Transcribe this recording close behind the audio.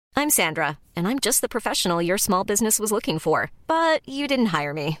I'm Sandra, and I'm just the professional your small business was looking for. But you didn't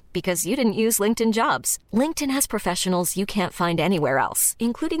hire me because you didn't use LinkedIn Jobs. LinkedIn has professionals you can't find anywhere else,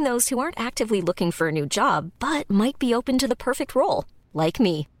 including those who aren't actively looking for a new job, but might be open to the perfect role, like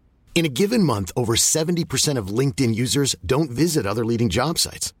me. In a given month, over 70% of LinkedIn users don't visit other leading job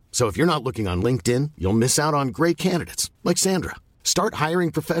sites. So if you're not looking on LinkedIn, you'll miss out on great candidates like Sandra. Start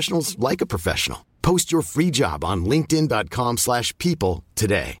hiring professionals like a professional. Post your free job on linkedin.com/people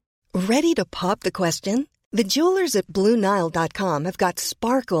today. Ready to pop the question? The jewelers at BlueNile.com have got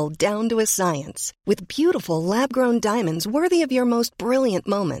sparkle down to a science with beautiful lab-grown diamonds worthy of your most brilliant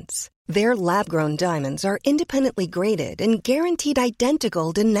moments. Their lab-grown diamonds are independently graded and guaranteed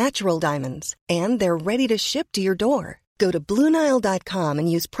identical to natural diamonds, and they're ready to ship to your door. Go to BlueNile.com and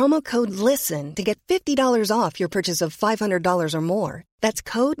use promo code LISTEN to get $50 off your purchase of $500 or more. That's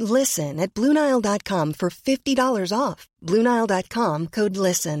code LISTEN at BlueNile.com for $50 off. BlueNile.com, code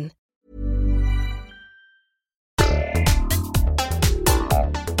LISTEN.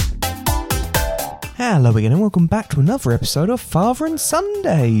 Hello again and welcome back to another episode of Father and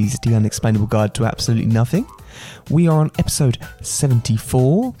Sundays, the unexplainable guide to absolutely nothing. We are on episode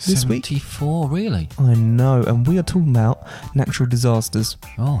 74 this week. 74, really? I know, and we are talking about natural disasters.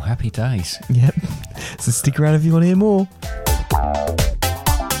 Oh, happy days. Yep. So stick around if you want to hear more.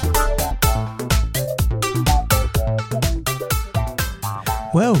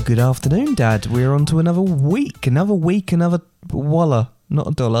 Well, good afternoon, Dad. We're on to another week, another walla, not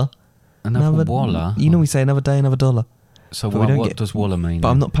a dollar. Another walla? You know we say another day, another dollar. So what does walla mean? But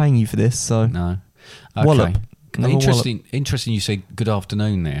I'm not paying you for this, so... No. Okay. Wallop. Interesting you say good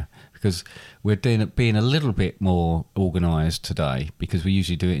afternoon there, because we're being a little bit more organised today, because we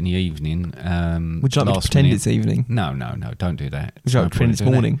usually do it in the evening. Would you like me to pretend it's evening? No, don't do that. Would you like to pretend it's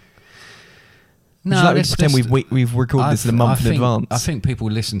morning? No, would you like me to pretend we've recorded this in a month in advance? I think people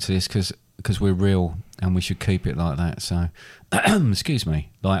listen to this because we're real, and we should keep it like that. So, excuse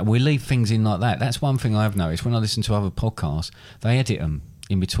me, like we leave things in like that. That's one thing I've noticed when I listen to other podcasts. They edit them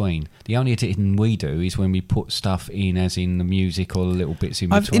in between. The only editing we do is when we put stuff in, as in the music or little bits in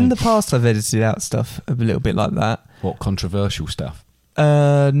between. In the past, I've edited out stuff a little bit like that. What, controversial stuff?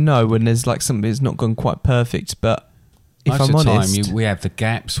 No, when there's like something that's not gone quite perfect, but if most I'm of the honest... time, we have the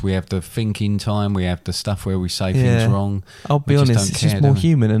gaps, we have the thinking time, we have the stuff where we say things wrong. I'll be honest, it's just more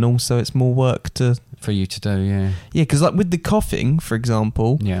human, and also it's more work for you to do, yeah. Yeah, because like with the coughing, for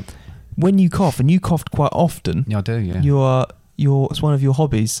example, yeah, when you cough, and you coughed quite often... Yeah, I do, yeah. It's one of your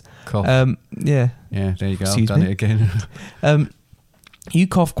hobbies. Cough. Yeah. Yeah, there you go. Excuse I've done me. it again. You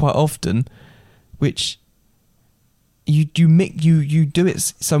cough quite often, which you do it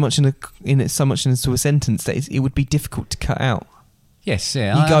so much into a sentence that it would be difficult to cut out. Yes,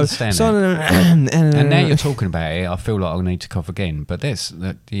 yeah, I understand that. And now you're talking about it, I feel like I need to cough again. But there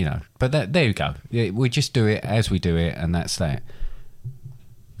you go. Yeah, we just do it as we do it, and that's that.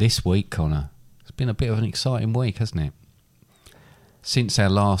 This week, Connor, it's been a bit of an exciting week, hasn't it? Since our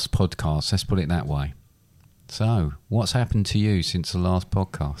last podcast, let's put it that way. So, what's happened to you since the last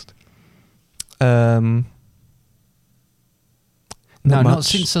podcast? Not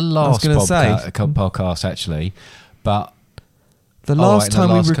since the last podcast, actually, but the last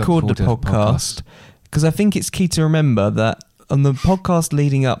time we recorded the podcast, because I think it's key to remember that on the podcast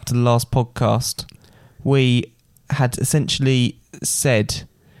leading up to the last podcast, we had essentially said,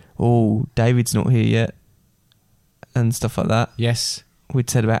 "Oh, David's not here yet," and stuff like that. Yes. We'd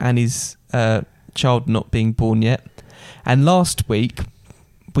said about Annie's child not being born yet. And last week,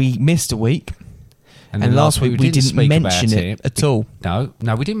 we missed a week. And last week we didn't mention it at all. No,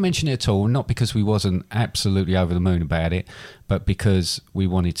 we didn't mention it at all. Not because we wasn't absolutely over the moon about it, but because we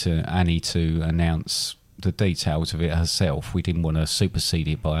wanted Annie to announce the details of it herself. We didn't want to supersede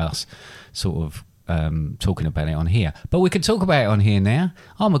it by us sort of talking about it on here. But we can talk about it on here now.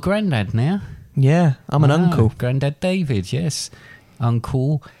 I'm a granddad now. Yeah, I'm an uncle. Granddad David, yes.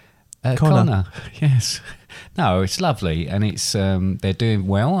 Uncle Connor. Yes. No, it's lovely, and it's they're doing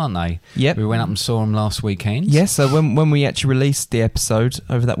well, aren't they? Yep. We went up and saw them last weekend. Yes, so when we actually released the episode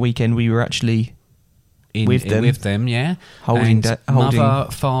over that weekend, we were actually with them, yeah. Holding mother,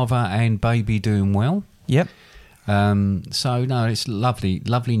 father, and baby doing well. Yep. So no, it's lovely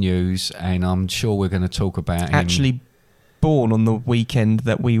news, and I'm sure we're going to talk about him. Actually born on the weekend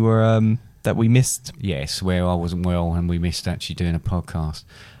that we were that we missed. Yes, where I wasn't well, and we missed actually doing a podcast.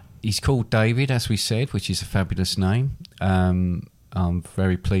 He's called David, as we said, which is a fabulous name. I'm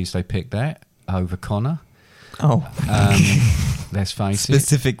very pleased they picked that over Connor. Oh. Let's face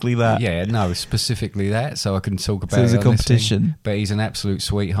specifically that. Yeah, no, specifically that, so I can talk about it. So it's a competition. But he's an absolute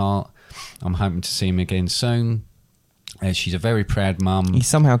sweetheart. I'm hoping to see him again soon. She's a very proud mum. He's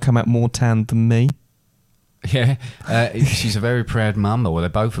somehow come out more tanned than me. Yeah, she's a very proud mum. Well, they're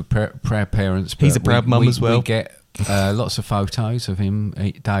both proud parents. He's a proud mum as well. We get lots of photos of him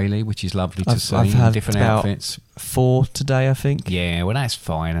daily, which is lovely to see. I've had different about outfits. 4 today, I think. Yeah, well, that's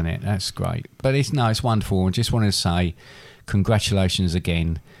fine, isn't it? That's great. But it's wonderful. I just wanted to say congratulations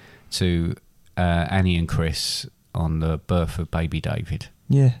again to Annie and Chris on the birth of baby David.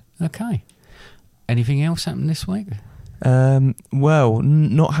 Yeah. Okay. Anything else happened this week? Well,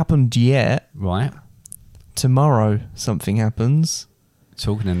 not happened yet. Right. Tomorrow something happens.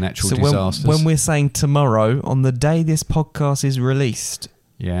 Talking of natural disasters. When we're saying tomorrow, on the day this podcast is released,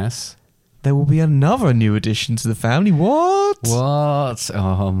 yes, there will be another new addition to the family. What?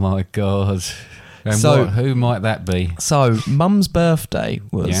 Oh my God. And who might that be? So, Mum's birthday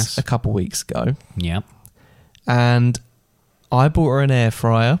was a couple weeks ago. Yeah. And I bought her an air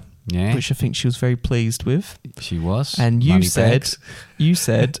fryer. Yeah. Which I think she was very pleased with. She was. And you said,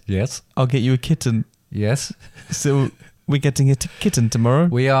 yes, I'll get you a kitten. Yes. So we're getting a kitten tomorrow.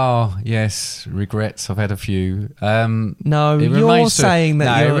 We are. Yes. Regrets. I've had a few. No, you're saying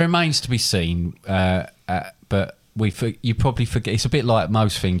that. No, it remains to be seen. But you probably forget. It's a bit like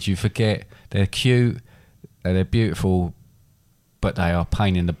most things. You forget they're cute, they're beautiful, but they are a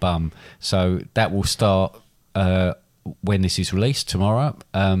pain in the bum. So that will start when this is released tomorrow.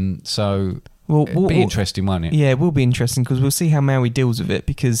 It'll be interesting, won't it? Yeah, it will be interesting because we'll see how Maui deals with it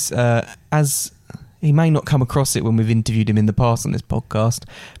because as he may not come across it when we've interviewed him in the past on this podcast,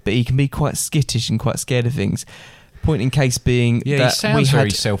 but he can be quite skittish and quite scared of things. Point in case being that he sounds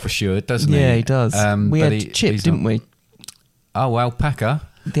very self-assured, doesn't he? Yeah, he does. We had Chip, didn't we? Oh, alpaca.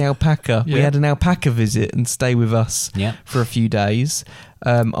 The alpaca. Yeah. We had an alpaca visit and stay with us for a few days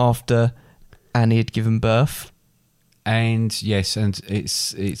after Annie had given birth. And yes, and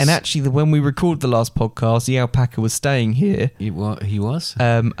it's and actually, when we recorded the last podcast, the alpaca was staying here. He was,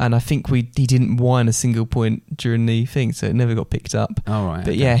 and I think he didn't whine a single point during the thing, so it never got picked up. All right,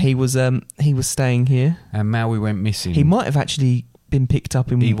 but yeah, he was staying here. And Maui went missing. He might have actually been picked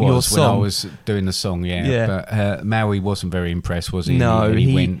up in your song. When I was doing the song, yeah. But Maui wasn't very impressed, was he? No,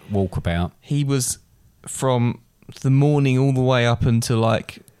 he went walkabout. He was from the morning all the way up until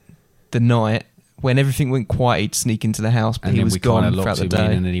like the night. When everything went quiet, he'd sneak into the house, but he was gone throughout the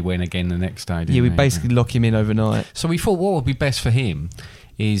day. And then he went again the next day. We basically lock him in overnight. So we thought what would be best for him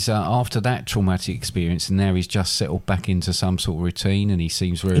is after that traumatic experience, and now he's just settled back into some sort of routine, and he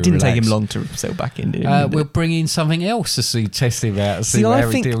seems very relaxed. It didn't take him long to settle back in, did it? We'll bring in something else to test him out, see how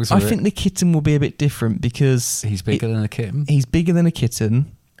he deals with it. I think the kitten will be a bit different because... He's bigger than a kitten? He's bigger than a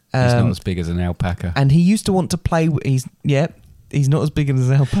kitten. He's not as big as an alpaca. And he used to want to play... He's not as big as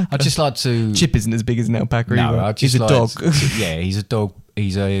an alpaca. I'd just like to... Chip isn't as big as an alpaca either. He's a dog. He's a dog.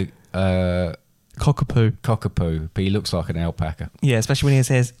 He's a... Cockapoo. But he looks like an alpaca. Yeah, especially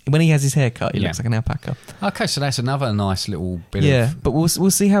when he has his hair cut, he looks like an alpaca. Okay, so that's another nice little bit of... Yeah, but we'll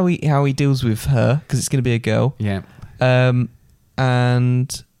see how he deals with her, because it's going to be a girl. Yeah.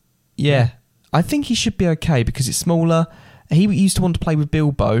 And, I think he should be okay, because it's smaller. He used to want to play with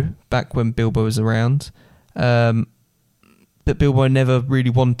Bilbo, back when Bilbo was around. But Bilbo never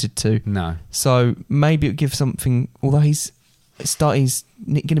really wanted to. No. So maybe it'll give something... Although he's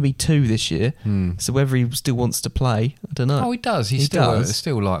going to be 2 this year, so whether he still wants to play, I don't know. Oh, he does. He's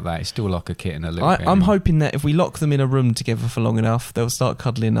still like that. He's still like a kitten a little bit. I'm hoping that if we lock them in a room together for long enough, they'll start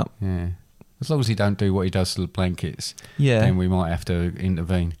cuddling up. Yeah. As long as he don't do what he does to the blankets, yeah, then we might have to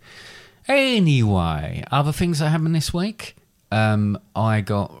intervene. Anyway, other things that happened this week. I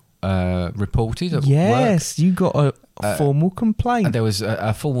got reported at work. Yes, you got a formal complaint. There was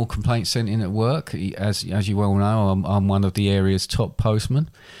a formal complaint sent in at work. As you well know, I'm one of the area's top postmen,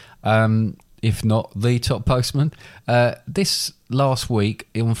 if not the top postman. This last week,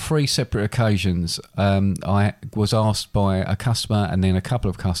 on 3 separate occasions, I was asked by a customer and then a couple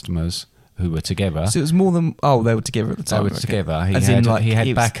of customers who were together. So it was more than... Oh, they were together at the time. They were together. He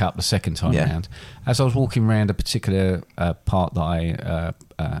had backup the second time round. As I was walking around a particular part that I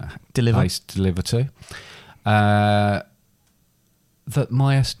deliver to, that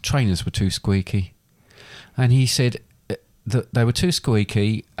my trainers were too squeaky. And he said that they were too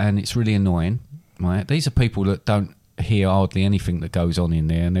squeaky and it's really annoying. Right? These are people that don't hear hardly anything that goes on in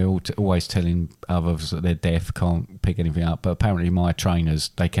there, and they're always telling others that they're deaf, can't pick anything up. But apparently my trainers,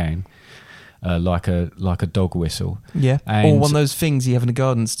 they can. Like a dog whistle. Yeah. Or one of those things you have in the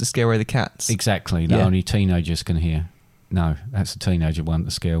gardens to scare away the cats. Exactly. That only teenagers can hear. No, that's a teenager one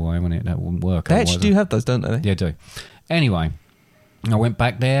to scare away, wouldn't it? That wouldn't work. They actually do have those, don't they? Yeah, do. Anyway, I went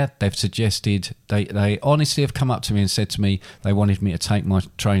back there. They've suggested... They honestly have come up to me and said to me they wanted me to take my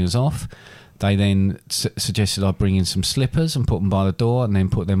trainers off. They then suggested I bring in some slippers and put them by the door, and then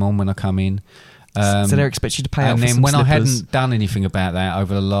put them on when I come in. So they expect you to pay out for some slippers. And then when I hadn't done anything about that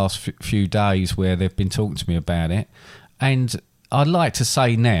over the last few days, where they've been talking to me about it, and I'd like to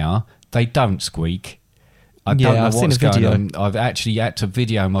say now they don't squeak. I don't know what's going on. I've actually had to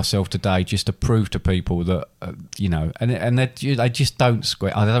video myself today just to prove to people that, and they just don't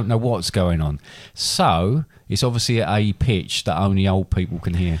squeak. I don't know what's going on. So it's obviously at a pitch that only old people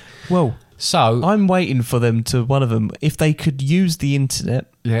can hear. Well, so I'm waiting for them to, one of them, if they could use the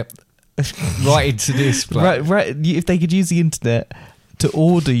internet. Yep. Right into this. Right. If they could use the internet to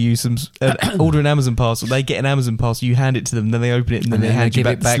order you order an Amazon parcel, they get an Amazon parcel, you hand it to them, then they open it, and then they hand you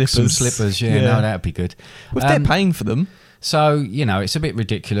back slippers. Some slippers. Yeah, no, that'd be good. Well, if they're paying for them. So, it's a bit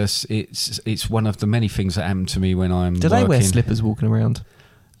ridiculous. It's one of the many things that happen to me when I'm Do they wear slippers walking around?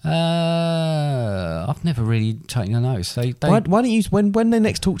 I've never really taken a notice. Why don't you, when they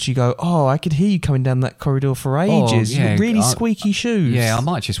next talk to you, go, I could hear you coming down that corridor for ages. You've got really squeaky shoes. Yeah, I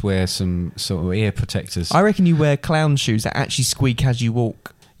might just wear some sort of ear protectors. I reckon you wear clown shoes that actually squeak as you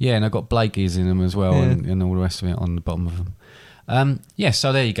walk. Yeah, and I've got Blakey's in them as well, and all the rest of it on the bottom of them.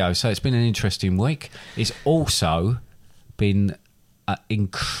 So there you go. So it's been an interesting week. It's also been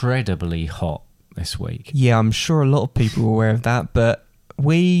incredibly hot this week. Yeah, I'm sure a lot of people are aware of that, but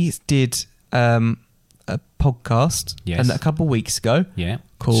we did a podcast a couple of weeks ago. Yeah,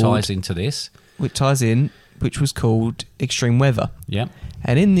 called, ties into this. Which was called Extreme Weather. Yeah.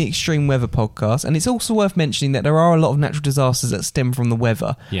 And in the Extreme Weather podcast, and it's also worth mentioning that there are a lot of natural disasters that stem from the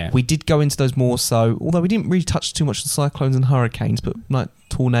weather. Yeah. We did go into those more so, although we didn't really touch too much on cyclones and hurricanes, but like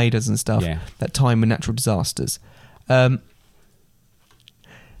tornadoes and stuff, that time with natural disasters.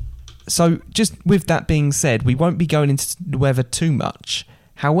 So just with that being said, we won't be going into the weather too much.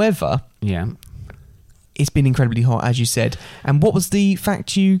 However, it's been incredibly hot, as you said. And what was the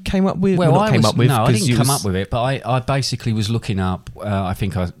fact you came up with? Well, I didn't come up with it, but I basically was looking up, I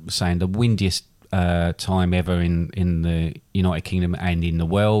think I was saying the windiest time ever in the United Kingdom and in the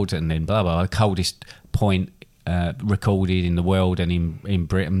world, and then blah, blah, the coldest point recorded in the world and in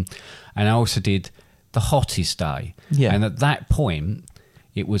Britain. And I also did the hottest day. Yeah. And at that point,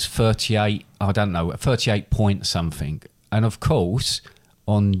 it was 38 point something. And of course,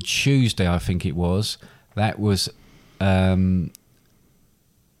 on Tuesday, I think it was, that was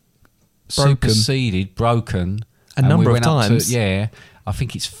superseded, broken. A number of times. I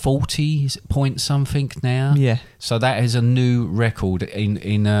think it's 40 point something now. Yeah. So that is a new record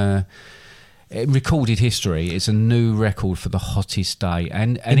in recorded history. It's a new record for the hottest day.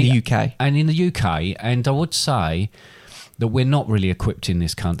 And in the UK. And in the UK. And I would say that we're not really equipped in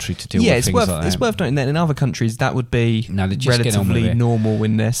this country to deal with things like that. It's worth noting that in other countries that would be relatively normal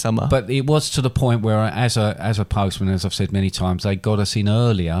in their summer. But it was to the point where, as a postman, as I've said many times, they got us in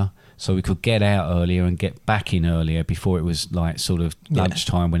earlier so we could get out earlier and get back in earlier before it was like sort of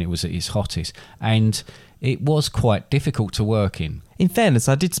lunchtime when it was at its hottest. And it was quite difficult to work in. In fairness,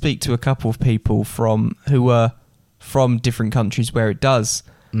 I did speak to a couple of people who were from different countries where it does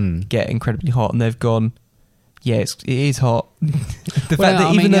get incredibly hot, and they've gone, yeah, it is hot.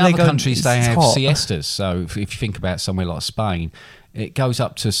 In other countries they have siestas. So if you think about somewhere like Spain, it goes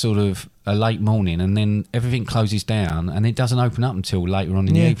up to sort of a late morning, and then everything closes down, and it doesn't open up until later on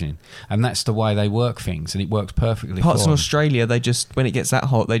in the evening. And that's the way they work things, and it works perfectly. Parts of Australia, they just, when it gets that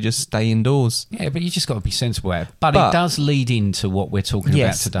hot, they just stay indoors. Yeah, but you just got to be sensible at it. But it does lead into what we're talking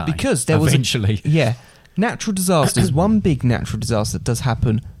about today. Because there was natural disasters. One big natural disaster that does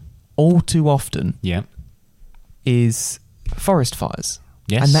happen all too often. Yeah. Is forest fires.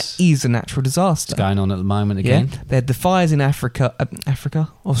 Yes. And that is a natural disaster. It's going on at the moment again. Yeah. They had the fires in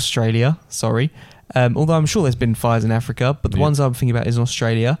Australia, sorry. Although I'm sure there's been fires in Africa, but the ones I'm thinking about is in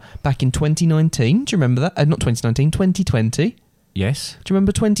Australia back in 2019. Do you remember that? Not 2019, 2020. Yes. Do you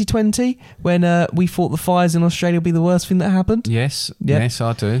remember 2020 when we thought the fires in Australia would be the worst thing that happened? Yes. Yep. Yes,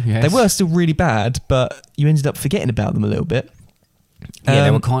 I do. Yes. They were still really bad, but you ended up forgetting about them a little bit. Yeah,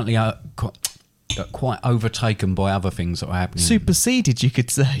 they were quite overtaken by other things that were happening. Superseded, you could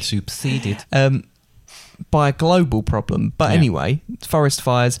say. Superseded. By a global problem. But anyway, forest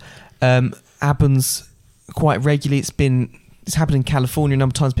fires happens quite regularly. It's happened in California a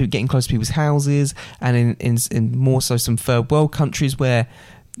number of times, people getting close to people's houses, and in more so some third world countries where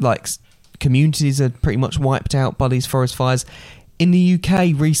like communities are pretty much wiped out by these forest fires. In the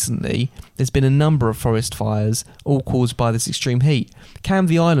UK recently, there's been a number of forest fires, all caused by this extreme heat.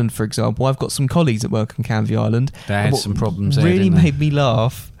 Canvey Island, for example, I've got some colleagues that work on Canvey Island. They had some problems there, really made me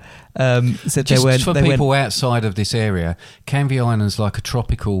laugh. Said just for people outside of this area, Canvey Island's like a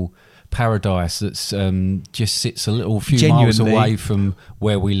tropical paradise that's just sits a little few miles away from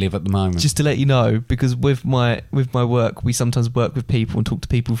where we live at the moment. Just to let you know, because with my work, we sometimes work with people and talk to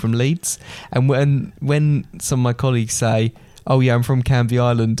people from Leeds, and when some of my colleagues say, "Oh yeah, I'm from Canvey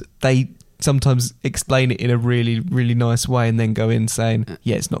Island," they sometimes explain it in a really, really nice way and then go in saying,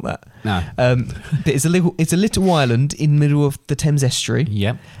 "Yeah, it's not that." No. It's a little island in the middle of the Thames estuary.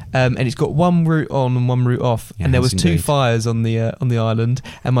 Yep. And it's got one route on and one route off. And there was two fires on the island.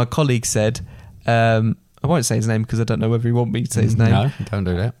 And my colleague said, I won't say his name because I don't know whether he wants me to say his name. No, don't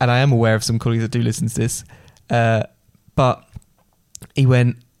do that. And I am aware of some colleagues that do listen to this. But he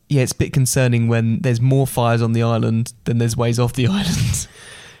went, yeah, it's a bit concerning when there's more fires on the island than there's ways off the island.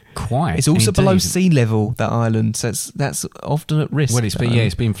 Quite. It's also below sea level, that island, so that's often at risk. Well,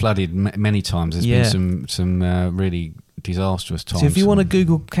 it's been flooded many times. There's been some really disastrous times. So if you want to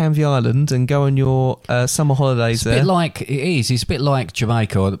Google Canvey Island and go on your summer holidays there, it's a bit like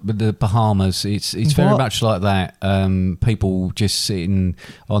Jamaica or the Bahamas. It's very much like that. People just sitting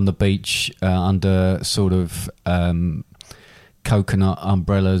on the beach under sort of coconut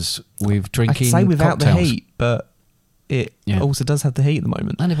umbrellas with drinking. I'd say without cocktails. the heat, but it also does have the heat at the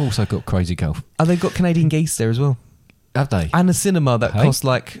moment. And they've also got Crazy Golf. Oh, they've got Canadian geese there as well. Have they? And a cinema that costs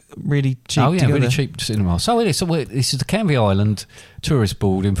like really cheap. Oh yeah, really cheap cinema. So this is the Canvey Island Tourist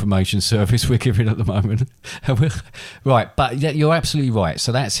Board information service we're giving at the moment. Right, but you're absolutely right.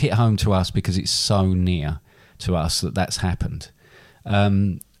 So that's hit home to us because it's so near to us that's happened.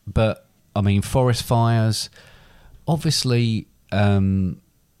 But I mean, forest fires. Obviously,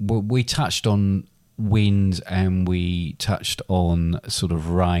 we touched on wind and we touched on sort of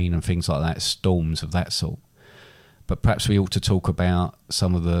rain and things like that, storms of that sort. But perhaps we ought to talk about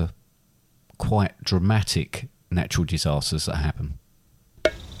some of the quite dramatic natural disasters that happen.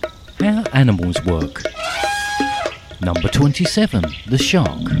 How animals work. Number 27, the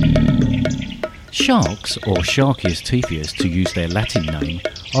shark. Sharks, or Sharkius tethyus to use their Latin name,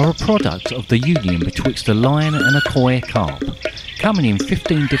 are a product of the union betwixt a lion and a koi carp. Coming in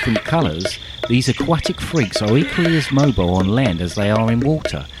 15 different colours, these aquatic freaks are equally as mobile on land as they are in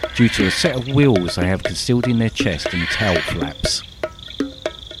water, due to a set of wheels they have concealed in their chest and tail flaps.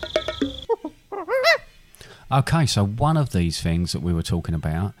 Okay, so one of these things that we were talking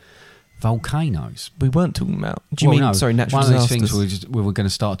about, volcanoes. We weren't talking about. Natural disasters? One of these things we were going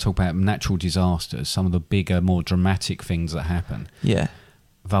to start talking about natural disasters, some of the bigger, more dramatic things that happen. Yeah.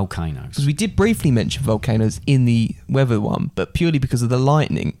 Volcanoes. Because we did briefly mention volcanoes in the weather one, but purely because of the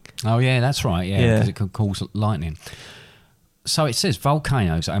lightning. Oh, yeah, that's right. Yeah, because it could cause lightning. So it says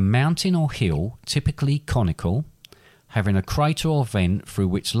volcanoes are a mountain or hill, typically conical, having a crater or vent through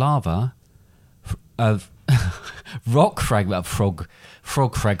which lava of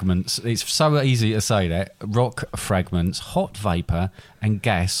frog fragments. It's so easy to say that. Rock fragments, hot vapour and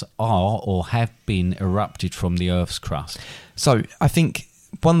gas are or have been erupted from the Earth's crust. So I think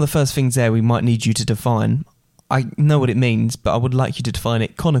one of the first things there we might need you to define. I know what it means, but I would like you to define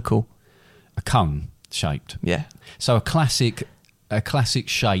it. Conical. A cone shaped. Yeah. So a classic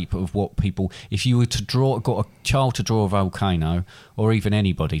shape of what people, if you were to got a child to draw a volcano, or even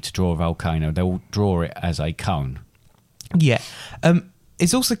anybody to draw a volcano, they'll draw it as a cone. Yeah.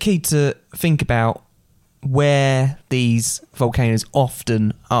 It's also key to think about where these volcanoes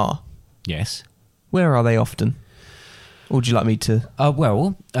often are. Yes. Where are they often? Or would you like me to?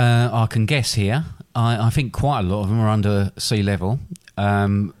 I can guess here. I think quite a lot of them are under sea level.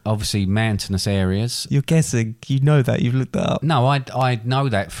 Obviously, mountainous areas. You're guessing. You know that. You've looked that up. No, I know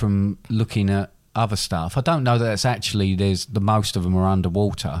that from looking at other stuff. I don't know that it's actually most of them are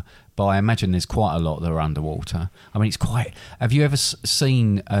underwater, but I imagine there's quite a lot that are underwater. I mean, it's quite. Have you ever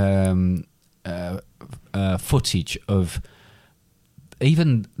seen footage of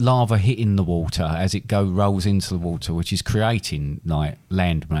even lava hitting the water as it rolls into the water, which is creating like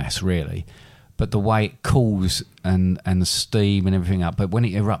land mass, really? But the way it cools and the steam and everything up, but when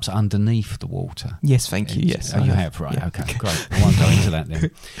it erupts underneath the water. Yes, thank you. Yes, you have, right? Yeah. Okay, great. I won't go into that then.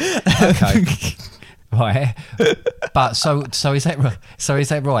 Okay, right. But so is that right? So is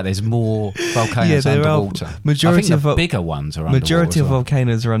that right? There's more volcanoes underwater. I think the bigger ones are underwater. Majority of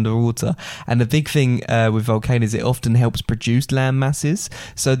volcanoes are underwater, and the big thing with volcanoes, it often helps produce land masses.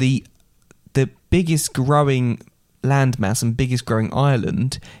 So the biggest growing land mass and biggest growing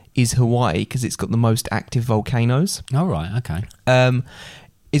island is Hawaii, because it's got the most active volcanoes. Oh, right, okay.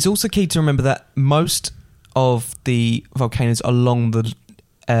 It's also key to remember that most of the volcanoes are along the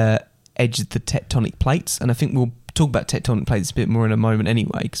edge of the tectonic plates, and I think we'll talk about tectonic plates a bit more in a moment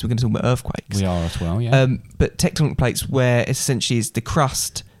anyway, because we're going to talk about earthquakes. We are as well, yeah. But tectonic plates, where essentially is the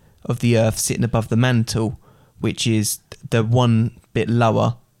crust of the Earth sitting above the mantle, which is the one bit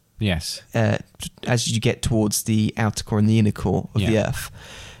lower Yes. As you get towards the outer core and the inner core of the Earth,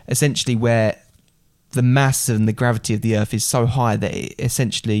 essentially where the mass and the gravity of the Earth is so high that it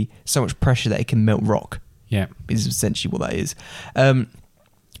essentially so much pressure that it can melt rock. Yeah, is essentially what that is.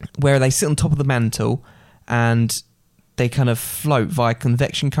 Where they sit on top of the mantle and they kind of float via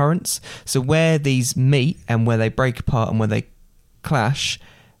convection currents. So where these meet and where they break apart and where they clash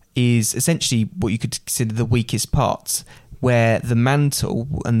is essentially what you could consider the weakest parts, where the mantle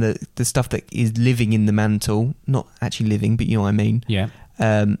and the stuff that is living in the mantle, not actually living, but you know what I mean,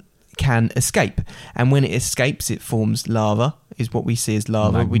 can escape. And when it escapes, it forms lava, is what we see as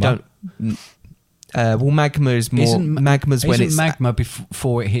lava. Magma. We don't... magma is more... magma's when it's... magma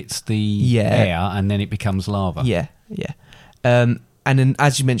before it hits the air and then it becomes lava? Yeah. And then,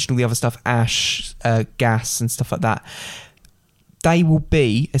 as you mentioned, all the other stuff, ash, gas and stuff like that, they will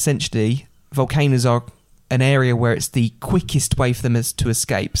be, essentially, volcanoes are an area where it's the quickest way for them to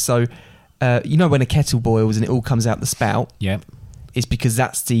escape. So, you know when a kettle boils and it all comes out the spout? Yeah. It's because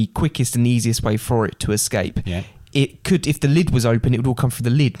that's the quickest and easiest way for it to escape. Yeah. It could, if the lid was open, it would all come through the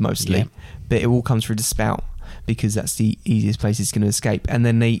lid mostly, but it all comes through the spout because that's the easiest place it's going to escape. And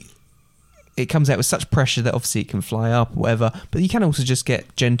then it comes out with such pressure that obviously it can fly up or whatever, but you can also just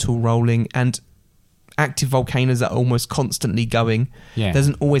get gentle rolling and active volcanoes that are almost constantly going. It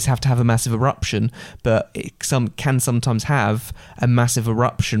doesn't always have to have a massive eruption, but it can sometimes have a massive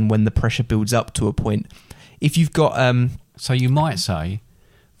eruption when the pressure builds up to a point. If you've got... so you might say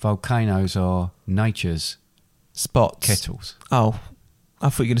volcanoes are nature's spots. Kettles. Oh, I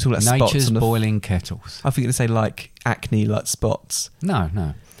thought you were going to talk about nature's spots. Boiling kettles. I thought you were going to say like acne, like spots. No.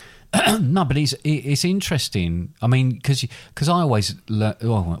 No, but it's interesting. I mean, because I always learn...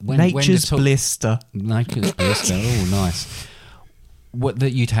 Nature's blister. Nature's blister. Oh, nice.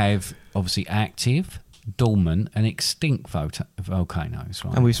 That you'd have, obviously, active, dormant and extinct volcanoes,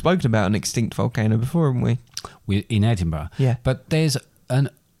 right? And we've spoken about an extinct volcano before, haven't we? In Edinburgh. Yeah. But there's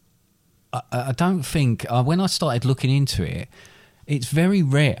I don't think... when I started looking into it, it's very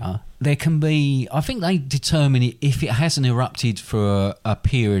rare. There can be... I think they determine it if it hasn't erupted for a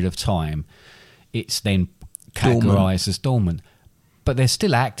period of time, it's then categorised as dormant. But they're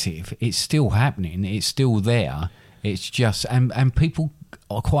still active. It's still happening. It's still there. It's just... And people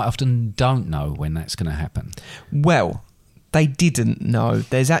quite often don't know when that's going to happen. Well, they didn't know.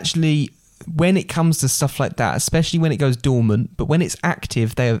 There's actually... When it comes to stuff like that, especially when it goes dormant, but when it's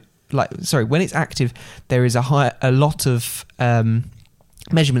active, when it's active, there is a lot of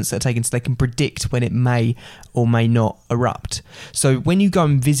measurements that are taken so they can predict when it may or may not erupt. So when you go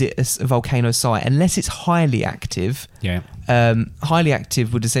and visit a volcano site, unless it's highly active, highly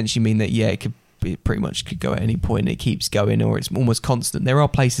active would essentially mean that it pretty much could go at any point. It keeps going, or it's almost constant. There are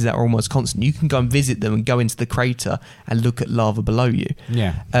places that are almost constant. You can go and visit them and go into the crater and look at lava below you.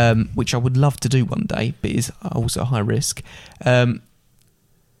 Which I would love to do one day, but is also high risk.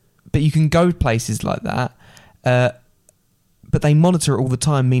 But you can go places like that, but they monitor it all the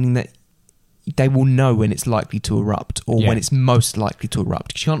time, meaning that they will know when it's likely to erupt or when it's most likely to erupt.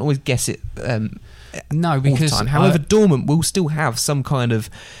 Because you can't always guess it no, because all the time. However, dormant will still have some kind of...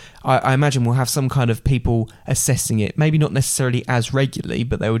 I imagine we'll have some kind of people assessing it. Maybe not necessarily as regularly,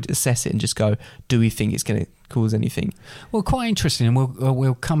 but they would assess it and just go, do we think it's going to cause anything? Well, quite interesting, and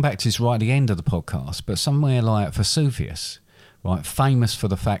we'll come back to this right at the end of the podcast, but somewhere like Vesuvius... Right, famous for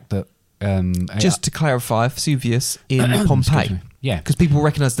the fact that... just to clarify, Vesuvius in Pompeii. Yeah. Because people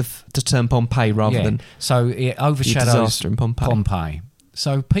recognise the term Pompeii rather than... So it overshadows disaster in Pompeii.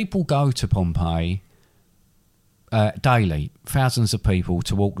 So people go to Pompeii daily, thousands of people,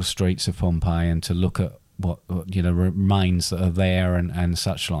 to walk the streets of Pompeii and to look at what remains that are there and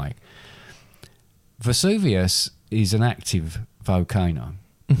such like. Vesuvius is an active volcano.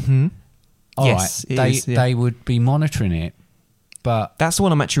 Mm-hmm. Yes, they would be monitoring it. But that's the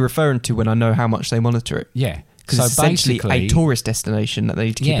one I'm actually referring to when I know how much they monitor it. Yeah. Because it's essentially a tourist destination that they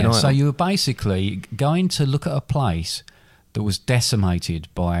need to keep an eye on. So you were basically going to look at a place that was decimated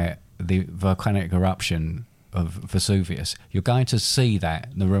by the volcanic eruption of Vesuvius. You're going to see the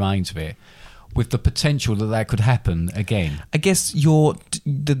remains of it, with the potential that could happen again. I guess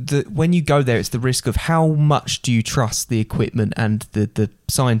when you go there, it's the risk of how much do you trust the equipment and the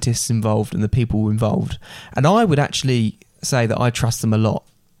scientists involved and the people involved. And I would actually... say that I trust them a lot.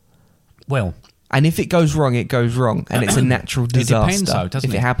 Well, and if it goes wrong, it goes wrong, and it's a natural disaster. It depends, though, doesn't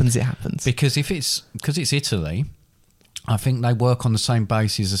it? If it happens, it happens. Because because it's Italy, I think they work on the same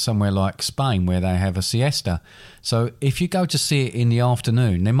basis as somewhere like Spain, where they have a siesta. So if you go to see it in the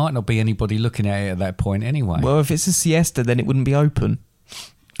afternoon, there might not be anybody looking at it at that point anyway. Well, if it's a siesta, then it wouldn't be open.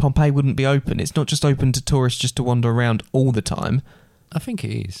 Pompeii wouldn't be open. It's not just open to tourists just to wander around all the time. I think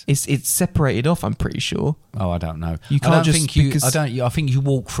it is. It's separated off. I'm pretty sure. Oh, I don't know. You can't I don't just think you. because- I don't. I think you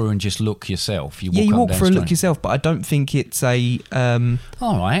walk through and just look yourself. You walk through and look yourself, but I don't think it's a.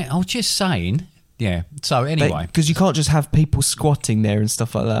 All right, I was just saying. Yeah. So anyway, because you can't just have people squatting there and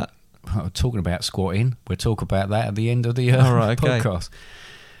stuff like that. Talking about squatting, we'll talk about that at the end of the podcast.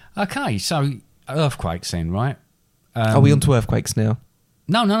 Okay, so earthquakes then, right? Are we on to earthquakes now?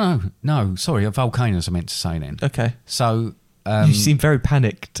 No. Sorry, volcanoes I meant to say then. Okay. So you seem very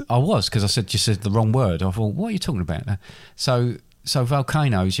panicked. I was, because I said the wrong word. I thought, what are you talking about? So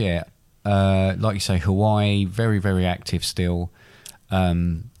volcanoes, yeah. Like you say, Hawaii, very, very active still.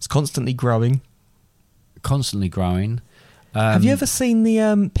 It's constantly growing. Have you ever seen the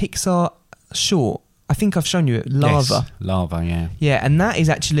Pixar short? I think I've shown you it. Lava. Yes, lava, yeah. Yeah, and that is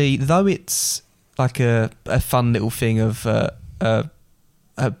actually, though it's like a fun little thing of a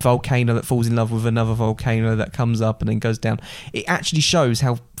volcano that falls in love with another volcano that comes up and then goes down. It actually shows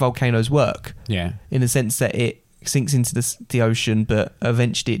how volcanoes work. Yeah. In the sense that it sinks into the ocean, but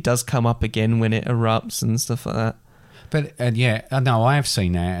eventually it does come up again when it erupts and stuff like that. But yeah, no, I have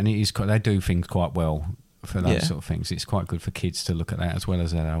seen that, and it is they do things quite well for those sort of things. It's quite good for kids to look at that as well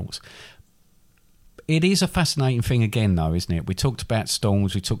as adults. It is a fascinating thing again, though, isn't it? We talked about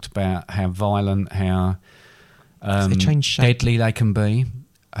storms. We talked about how violent, how deadly they can be.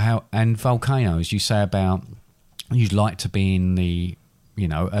 And volcanoes, you say about you'd like to be in the,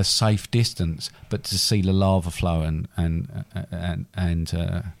 a safe distance, but to see the lava flow and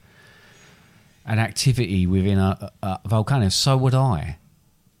activity within a volcano, so would I.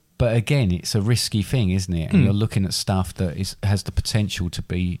 But again, it's a risky thing, isn't it? And you're looking at stuff that has the potential to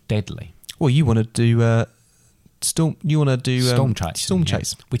be deadly. Well, you want to do storm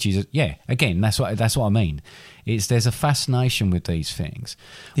chase, which is again, that's what I mean. There's a fascination with these things.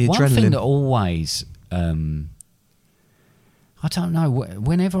 The One adrenaline. thing that always, I don't know.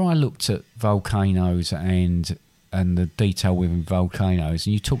 Whenever I looked at volcanoes and the detail within volcanoes,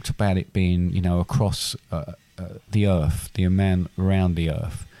 and you talked about it being, across the Earth, the amount around the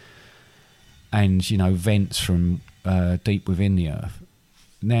Earth, and vents from deep within the Earth.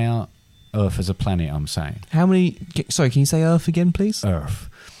 Now, Earth as a planet, I'm saying. How many? Sorry, can you say Earth again, please? Earth.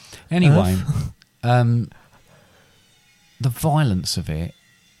 Anyway, the violence of it,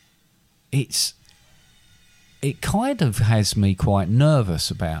 it kind of has me quite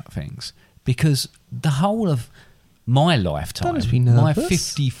nervous about things, because the whole of my lifetime, my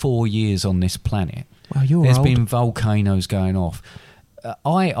 54 years on this planet, there's been volcanoes going off.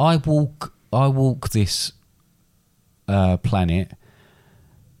 I walk this planet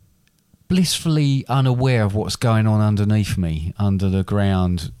blissfully unaware of what's going on underneath me, under the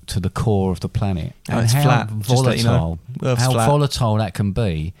ground, to the core of the planet, and it's how flat. volatile, volatile that can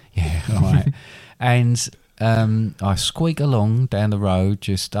be. Yeah, right. And I squeak along down the road,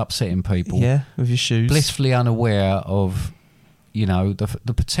 just upsetting people. Yeah, with your shoes, blissfully unaware of,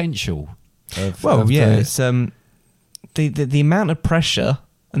 the potential. It's the amount of pressure,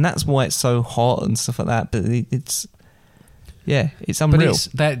 and that's why it's so hot and stuff like that. But it's unreal.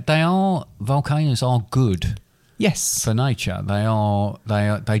 But volcanoes are good. Yes, for nature,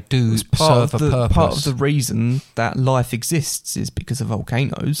 they do serve a purpose. Part of the reason that life exists is because of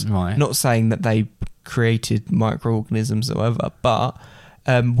volcanoes. Right. Not saying that they created microorganisms or whatever, but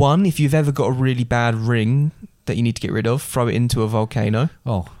if you've ever got a really bad ring that you need to get rid of, throw it into a volcano.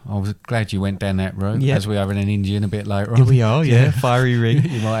 Oh, I was glad you went down that road, as we are in an Indian a bit later on. Here we are, fiery ring.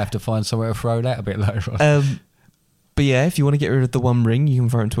 You might have to find somewhere to throw that a bit later on. But yeah, if you want to get rid of the one ring, you can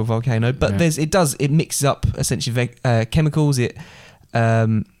throw it into a volcano. But it mixes up essentially chemicals. It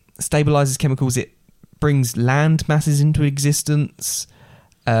stabilizes chemicals. It brings land masses into existence.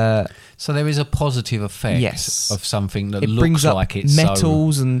 So there is a positive effect of something that looks like it's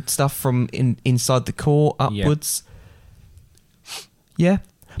metals and stuff from inside the core upwards. Yeah.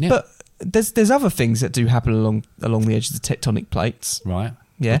 But there's other things that do happen along the edges of the tectonic plates. Right.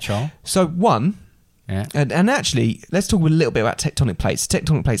 Yeah. Which are? So one. Yeah. And actually, let's talk a little bit about tectonic plates.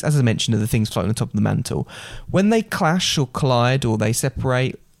 Tectonic plates, as I mentioned, are the things floating on top of the mantle. When they clash or collide or they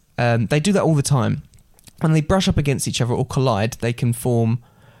separate, they do that all the time. When they brush up against each other or collide, they can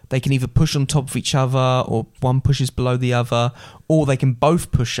either push on top of each other, or one pushes below the other, or they can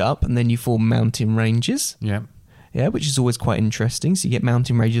both push up and then you form mountain ranges. Yeah. Yeah, which is always quite interesting. So you get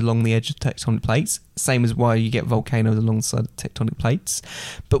mountain ranges along the edge of tectonic plates, same as why you get volcanoes alongside tectonic plates.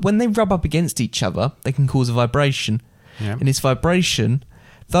 But when they rub up against each other, they can cause a vibration. Yeah. And this vibration,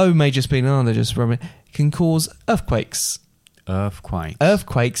 though may just be they're just rubbing, can cause earthquakes.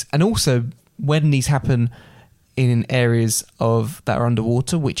 Earthquakes, and also when these happen in areas that are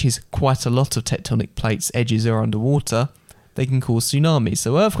underwater, which is quite a lot of tectonic plates' edges are underwater, they can cause tsunamis.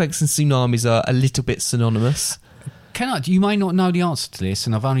 So earthquakes and tsunamis are a little bit synonymous. You may not know the answer to this,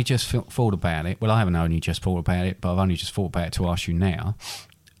 and I've only just thought about it. Well, I haven't only just thought about it, but I've only just thought about it to ask you now.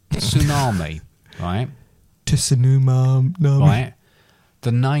 Tsunami, right? Right.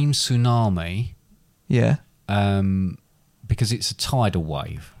 The name tsunami, yeah, because it's a tidal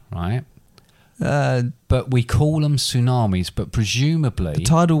wave, right? But we call them tsunamis, but presumably the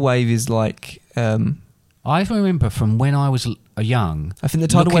tidal wave is like. I remember from when I was young. I think the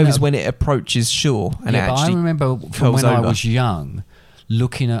tidal wave is when it approaches shore, and yeah, it actually but I remember from when over. I was young,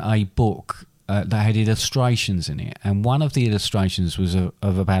 looking at a book that had illustrations in it, and one of the illustrations was of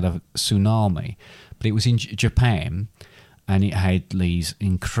about a tsunami, but it was in Japan. And it had these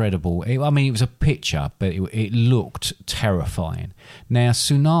incredible... it was a picture, but it looked terrifying. Now,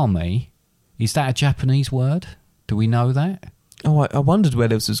 tsunami, is that a Japanese word? Do we know that? Oh, I wondered where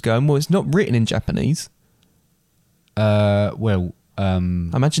this was going. Well, it's not written in Japanese. I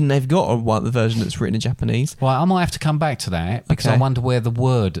imagine they've got the version that's written in Japanese. Well, I might have to come back to that, because okay. I wonder where the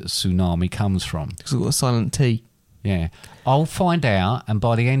word tsunami comes from. Because it's got a silent T. Yeah. I'll find out, and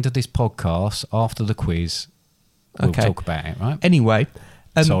by the end of this podcast, after the quiz... We'll talk about it, right? Anyway,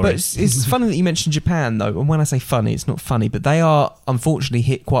 but it's funny that you mentioned Japan, though. And when I say funny, it's not funny, but they are unfortunately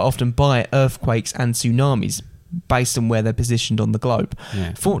hit quite often by earthquakes and tsunamis based on where they're positioned on the globe.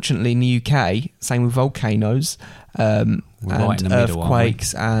 Yeah. Fortunately, in the UK, same with volcanoes and right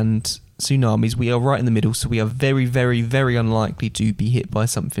earthquakes and tsunamis, we are right in the middle, so we are very, very, very unlikely to be hit by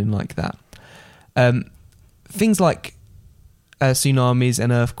something like that. Things like tsunamis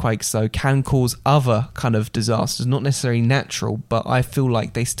and earthquakes, though, can cause other kind of disasters, not necessarily natural, but I feel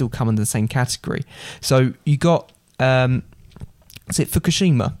like they still come under the same category. So you got, is it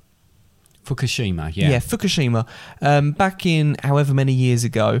Fukushima? Fukushima, yeah. Yeah, Fukushima. Back in however many years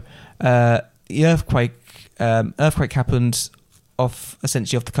ago, the earthquake happened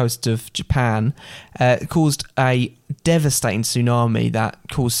essentially off the coast of Japan. It caused a devastating tsunami that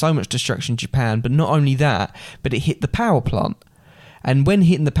caused so much destruction in Japan, but not only that, but it hit the power plant. And when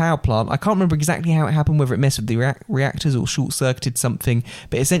hitting the power plant, I can't remember exactly how it happened, whether it messed with the reactors or short-circuited something,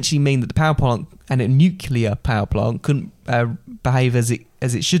 but it essentially mean that the power plant, and a nuclear power plant, couldn't behave as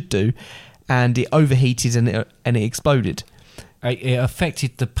it should do, and it overheated and it exploded. It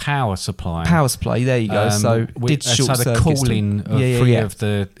affected the power supply. Power supply, there you go. So did short the cooling of three of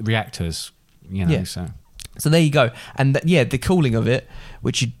the reactors, So there you go. And the cooling of it,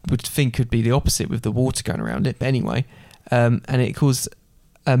 which you would think could be the opposite with the water going around it, but anyway, and it caused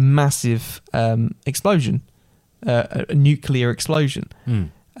a massive explosion, a nuclear explosion,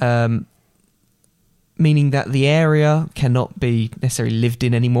 meaning that the area cannot be necessarily lived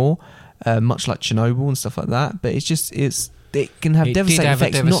in anymore, much like Chernobyl and stuff like that. But it can have devastating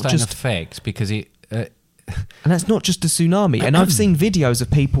effects. Not just effects because it, and that's not just a tsunami. And I've seen videos of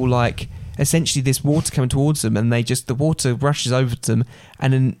people like essentially this water coming towards them, and the water rushes over to them,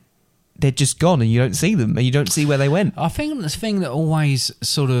 and then they're just gone, and you don't see them, and you don't see where they went. I think the thing that always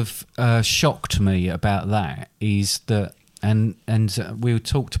sort of shocked me about that is that, and we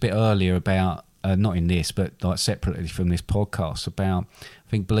talked a bit earlier about not in this, but like separately from this podcast about,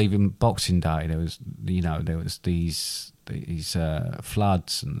 I believe in Boxing Day there was these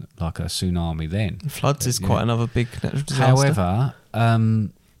floods and like a tsunami then. Floods is quite another big natural disaster. However,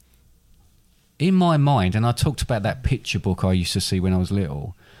 in my mind, and I talked about that picture book I used to see when I was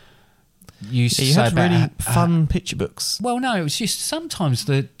little. You had really fun picture books. Well, no, it was just sometimes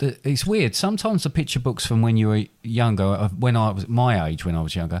it's weird. Sometimes the picture books from when you were younger, when I was my age, when I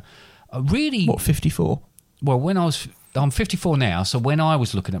was younger, really. What, 54? Well, I'm 54 now, so when I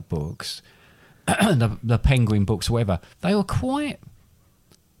was looking at books, the Penguin books or whatever, they were quite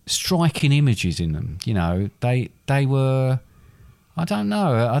striking images in them. You know, they were, I don't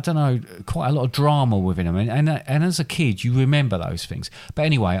know, quite a lot of drama within them. And as a kid, you remember those things. But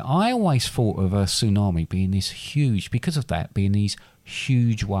anyway, I always thought of a tsunami being this huge, because of that, being these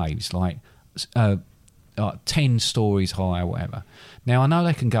huge waves, like 10 stories high or whatever. Now, I know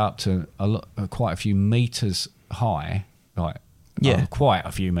they can go up to quite a few meters high, quite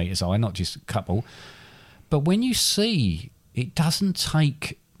a few meters high, not just a couple. But when you see, it doesn't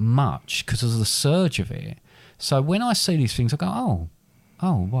take much because of the surge of it. So when I see these things, I go,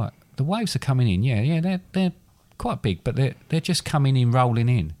 oh, what? The waves are coming in. Yeah, they're quite big, but they're just coming in, rolling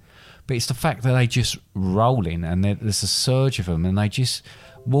in. But it's the fact that they just roll in, and there's a surge of them, and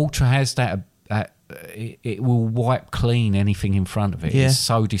water has that. It will wipe clean anything in front of it. Yeah. It's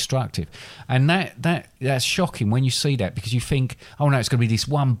so destructive, and that's shocking when you see that, because you think, oh no, it's going to be this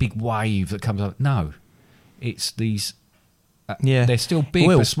one big wave that comes up. No, it's these They're still big,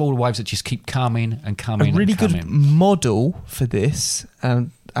 but smaller waves that just keep coming and coming. A really and coming. good model for this,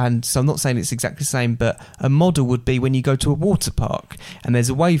 and so I'm not saying it's exactly the same, but a model would be when you go to a water park and there's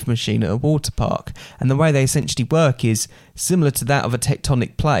a wave machine at a water park, and the way they essentially work is similar to that of a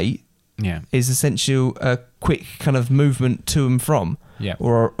tectonic plate. Yeah, is essentially a quick kind of movement to and from. Yeah.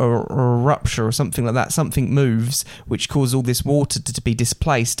 Or a rupture or something like that. Something moves, which causes all this water to be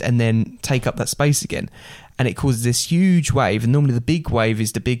displaced and then take up that space again. And it causes this huge wave. And normally the big wave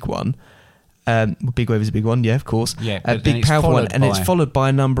is the big one. Big wave is a big one, yeah, of course. Yeah, a big powerful one. And it's followed by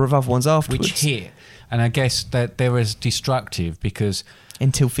a number of other ones afterwards. Which hit. And I guess that they're as destructive because...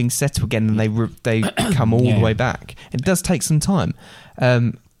 Until things settle again and they come all the way back. It does take some time.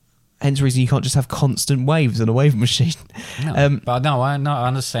 Hence the reason you can't just have constant waves on a wave machine. No, but I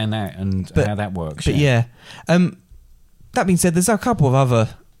understand that and how that works. But that being said, there's a couple of other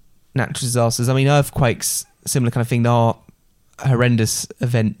natural disasters. I mean, earthquakes, similar kind of thing. There are horrendous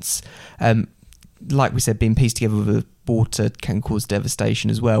events. Like we said, being pieced together with water can cause devastation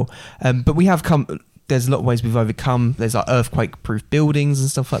as well. But we have there's a lot of ways we've overcome. There's like earthquake-proof buildings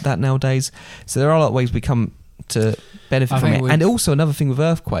and stuff like that nowadays. So there are a lot of ways we come to benefit from it. And also another thing with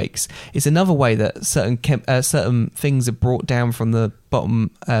earthquakes is another way that certain things are brought down from the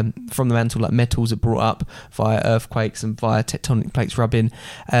bottom, from the mantle, like metals are brought up via earthquakes and via tectonic plates rubbing.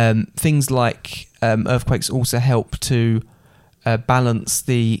 Things like earthquakes also help to balance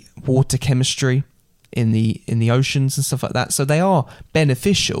the water chemistry in the oceans and stuff like that. So they are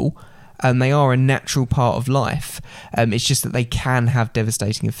beneficial and they are a natural part of life. It's just that they can have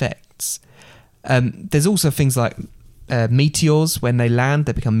devastating effects. There's also things like meteors. When they land,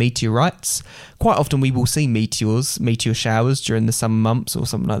 they become meteorites. Quite often we will see meteor showers during the summer months or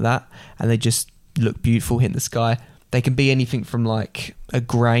something like that, and they just look beautiful hitting the sky. They can be anything from like a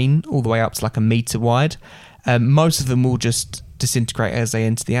grain all the way up to like a meter wide. Most of them will just disintegrate as they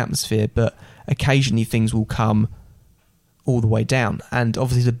enter the atmosphere, but occasionally things will come all the way down, and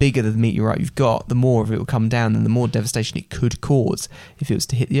obviously the bigger the meteorite you've got, the more of it will come down and the more devastation it could cause if it was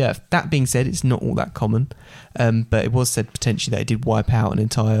to hit the earth. That being said, it's not all that common, but it was said potentially that it did wipe out an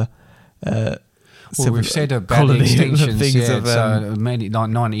entire we've said about the extinctions, so many,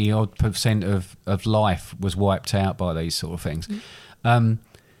 like 90% of life was wiped out by these sort of things.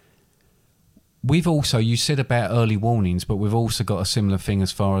 We've also, you said about early warnings, but we've also got a similar thing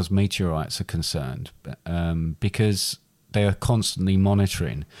as far as meteorites are concerned, because they're constantly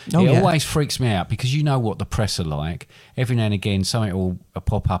monitoring. Always freaks me out because you know what the press are like. Every now and again, something will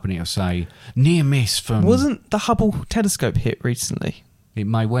pop up and it'll say near miss from. Wasn't the Hubble telescope hit recently? It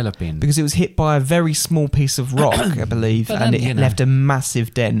may well have been because it was hit by a very small piece of rock, I believe, and it left a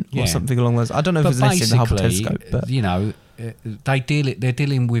massive dent or something along those. I don't know if it was necessarily the Hubble telescope, but they're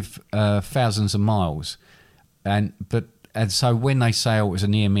dealing with thousands of miles, and so when they say it was a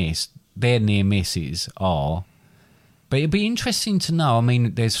near miss, their near misses are. But it'd be interesting to know. I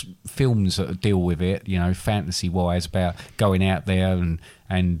mean, there's films that deal with it, fantasy-wise, about going out there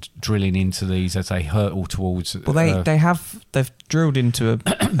and drilling into these as they hurtle towards. Well, they've drilled into a.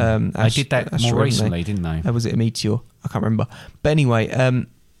 They did that more recently, didn't they? Was it a meteor? I can't remember. But anyway,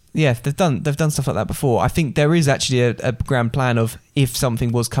 they've done stuff like that before. I think there is actually a grand plan of if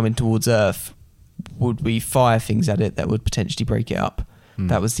something was coming towards Earth, would we fire things at it that would potentially break it up?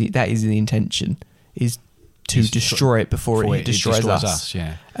 That is the intention. Is to destroy it before it destroys us.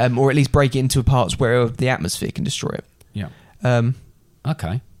 Or at least break it into parts where the atmosphere can destroy it. Yeah.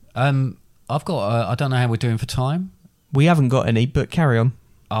 Okay. I've got. I don't know how we're doing for time. We haven't got any, but carry on.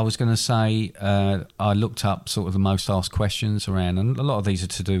 I was going to say I looked up sort of the most asked questions around, and a lot of these are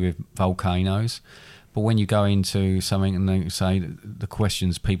to do with volcanoes. But when you go into something and they say the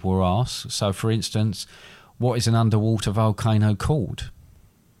questions people were asked, so for instance, what is an underwater volcano called?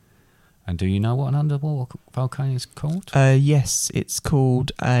 And do you know what an underwater volcano is called? Yes, it's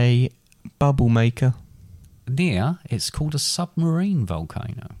called a bubble maker. It's called a submarine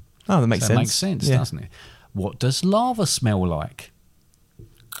volcano. Oh, that makes sense. Makes sense, doesn't it? What does lava smell like?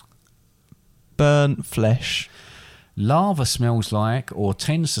 Burnt flesh. Lava smells like, or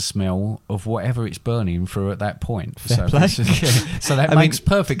tends to smell, of whatever it's burning through at that point. Fair play. So that makes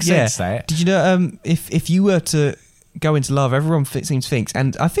perfect sense. That. Did you know if you were to go into lava, everyone seems to think,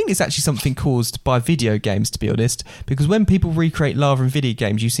 and I think it's actually something caused by video games, to be honest, because when people recreate lava in video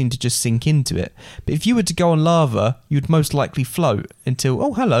games, you seem to just sink into it. But if you were to go on lava, you'd most likely float until,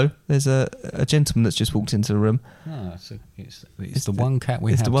 oh, hello, there's a gentleman that's just walked into the room. Oh, it's the one cat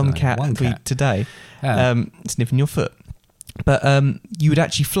we have. It's the one cat today. Sniffing your foot. But you would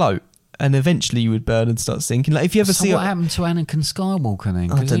actually float and eventually you would burn and start sinking. Like if you ever see what happened to Anakin Skywalker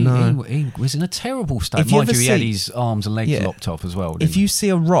then? I don't know. He was in a terrible state. Mind you, he had his arms and legs lopped off as well. If you see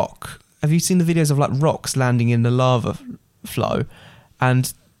a rock, have you seen the videos of like rocks landing in the lava flow,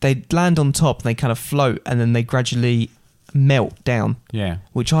 and they land on top and they kind of float and then they gradually melt down? Yeah,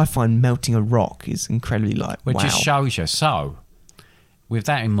 which I find melting a rock is incredibly wow. It just shows you. So, with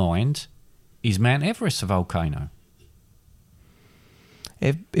that in mind, is Mount Everest a volcano?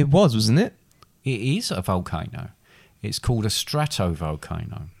 It was, wasn't it? It is a volcano. It's called a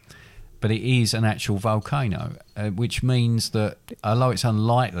stratovolcano. But it is an actual volcano, which means that, although it's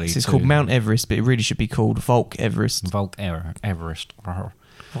unlikely it's called Mount Everest, but it really should be called Volk Everest. Everest.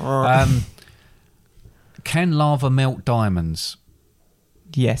 Can lava melt diamonds?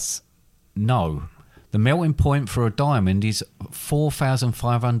 Yes. No. The melting point for a diamond is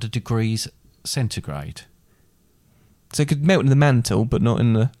 4,500 degrees centigrade. So it could melt in the mantle, but not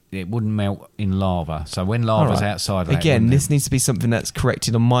in the... It wouldn't melt in lava. So when lava's outside of that... Again, this needs to be something that's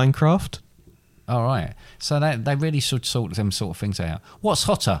corrected on Minecraft. All right. So they really should sort them sort of things out. What's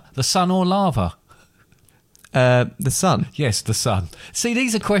hotter, the sun or lava? The sun. Yes, the sun. See,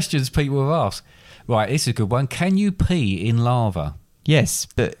 these are questions people have asked. Right, this is a good one. Can you pee in lava? Yes,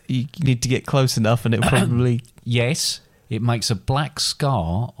 but you need to get close enough and it'll probably... Yes, it makes a black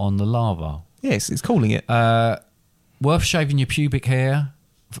scar on the lava. Yes, it's calling it. Worth shaving your pubic hair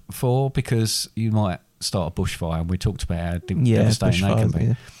for, because you might start a bushfire, and we talked about how devastating that can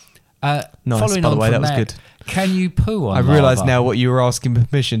be. Nice, following by the on way, from that was good. Can you poo on lava? I realise now what you were asking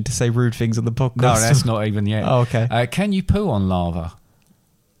permission to say rude things on the podcast. No, that's not even yet. Oh, okay. Can you poo on lava?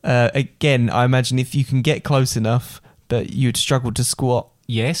 Again, I imagine if you can get close enough that you'd struggle to squat.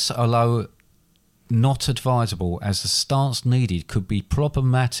 Yes, although not advisable, as the stance needed could be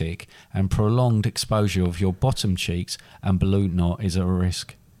problematic and prolonged exposure of your bottom cheeks and balloon knot is a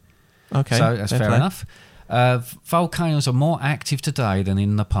risk. Okay. So that's fair enough. Volcanoes are more active today than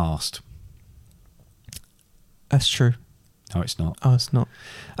in the past. That's true. No, it's not. Oh, it's not.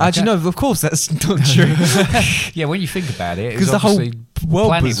 Actually, no, of course that's not true. Yeah, when you think about it, because the whole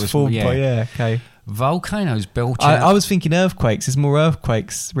world was formed by... Yeah, okay. Volcanoes belch out... I was thinking earthquakes. There's more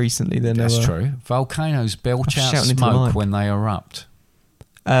earthquakes recently than That's ever. true. Volcanoes belch out smoke when they erupt.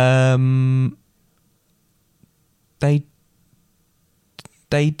 They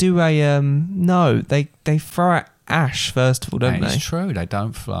do a... no, they throw out ash first of all, don't they? It's true. They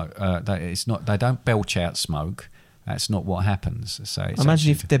don't float. They don't belch out smoke. That's not what happens. So I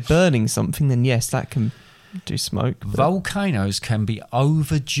imagine if they're burning something, then yes, that can do smoke. But... Volcanoes can be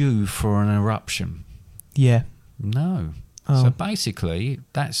overdue for an eruption. Yeah. No. Oh. So basically,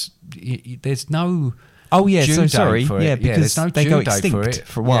 there's no... Oh, yeah, due so date sorry. for it. Yeah, because there's no they due go date extinct for it.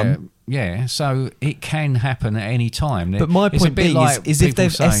 For one. Yeah, so it can happen at any time. But my point being is if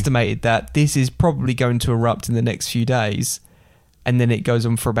they've estimated that this is probably going to erupt in the next few days, and then it goes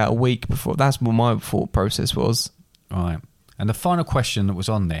on for about a week before... That's what my thought process was. Right. And the final question that was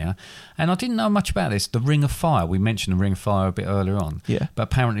on there, and I didn't know much about this, the Ring of Fire. We mentioned the Ring of Fire a bit earlier on. Yeah. But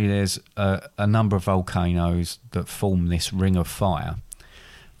apparently there's a number of volcanoes that form this Ring of Fire.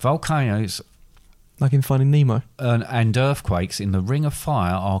 Volcanoes... Like in Finding Nemo? And earthquakes in the Ring of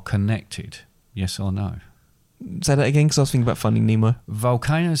Fire are connected. Yes or no? Say that again, because I was thinking about Finding Nemo.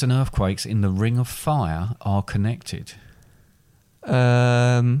 Volcanoes and earthquakes in the Ring of Fire are connected.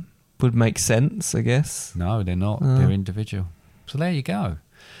 Would make sense, I guess. No, they're not. They're individual. So there you go.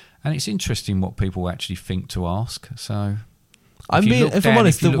 And it's interesting what people actually think to ask. So, if I'm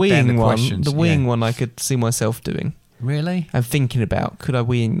honest, the weeing one I could see myself doing. Really? And thinking about, could I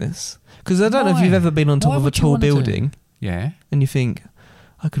weeing this? Because I don't know if you've ever been on top of a tall building. Yeah. And you think,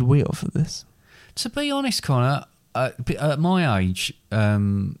 I could wee off of this. To be honest, Connor, at my age,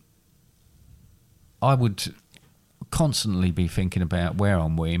 I would constantly be thinking about where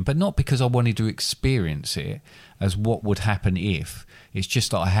I'm weeing, but not because I wanted to experience it as what would happen if. It's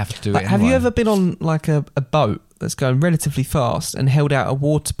just that I have to do it. Have you ever been on like a boat that's going relatively fast and held out a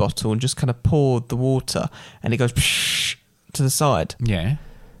water bottle and just kind of poured the water and it goes to the side? Yeah.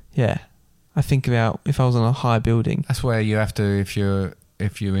 Yeah. I think about if I was on a high building. That's where you have to, if you're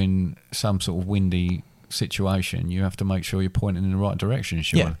in some sort of windy situation, you have to make sure you're pointing in the right direction,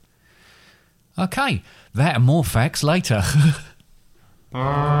 surely. Yeah. Okay, that and more facts later.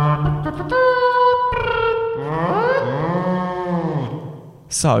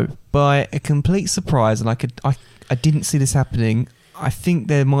 So, by a complete surprise, and I didn't see this happening, I think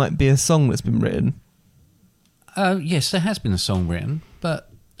there might be a song that's been written. Yes, there has been a song written, but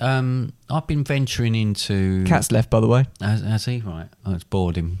I've been venturing into... Cat's left, by the way. Has he? Right. Oh, it's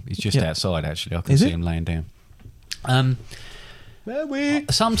bored him. He's just outside, actually. I can see him laying down.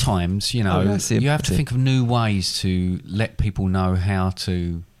 sometimes, you know, you have to think of new ways to let people know how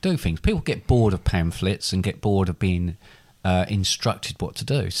to do things. People get bored of pamphlets and get bored of being instructed what to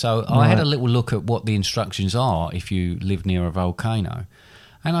do. So I had a little look at what the instructions are if you live near a volcano,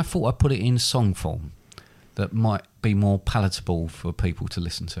 and I thought I'd put it in song form that might be more palatable for people to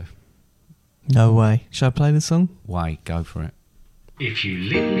listen to. No way. Shall I play the song? Go for it. If you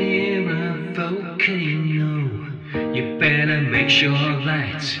live near a volcano, you better make sure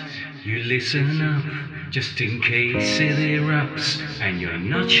that you listen up, just in case it erupts and you're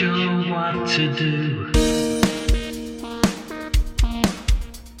not sure what to do.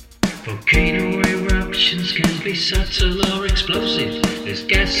 Volcano eruptions can be subtle or explosive. There's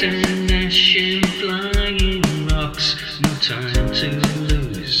gas and ash and flying rocks. No time to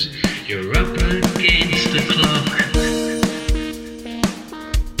lose. You're up against the clock.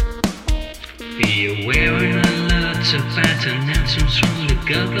 Be aware and alert about announcements from the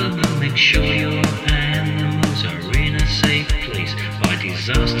government. Make sure your animals are in a safe place. Buy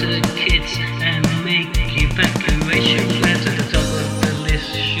disaster kits and make evacuation plans. At the top of the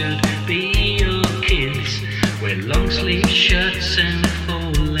list should be your kids. Wear long sleeve shirts and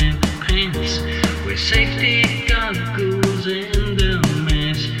full length pants. Wear safety goggles and a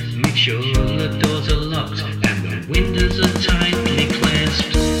mask. Make sure the doors are locked and the windows are tightly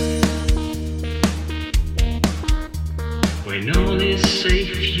clasped. When all is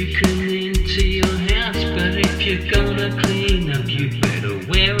safe, you can enter your house, but if you're gonna clean up, you better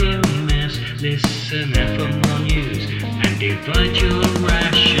wear a mask. Listen out for more news and divide your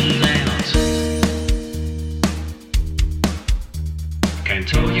rations out.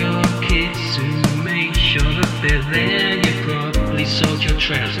 Can't all your kids to make sure that they're there. You probably sold your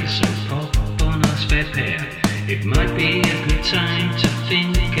trousers, so pop on a spare pair. It might be a good time to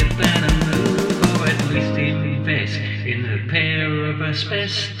think about a move, or at least invest in a pair of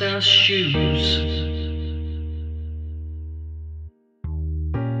asbestos shoes.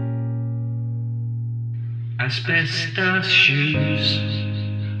 Asbestos shoes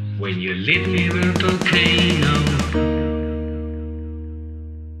when you live near a volcano.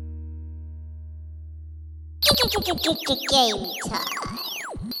 Game time.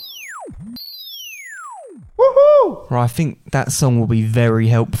 Woohoo! Right, I think that song will be very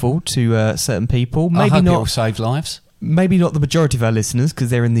helpful to certain people. Maybe I hope it will save lives. Maybe not the majority of our listeners because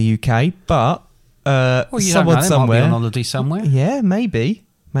they're in the UK, but well, someone somewhere might be on holiday somewhere. Yeah, maybe.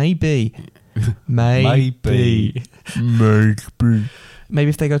 Maybe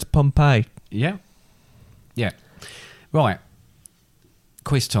if they go to Pompeii. Yeah. Right.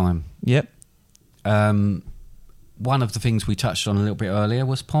 Quiz time. Yep. One of the things we touched on a little bit earlier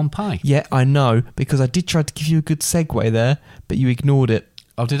was Pompeii. Yeah, I know, because I did try to give you a good segue there, but you ignored it.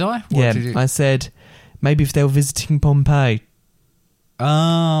 Oh, did I? I said maybe if they were visiting Pompeii.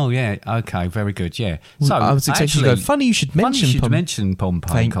 Oh, yeah. Okay, very good, yeah. So I was expecting to go, funny you should mention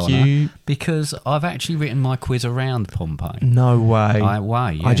Pompeii, Thank Connor, you. because I've actually written my quiz around Pompeii. No way.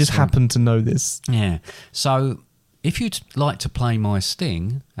 Yes, I just happened to know this. Yeah. So if you'd like to play my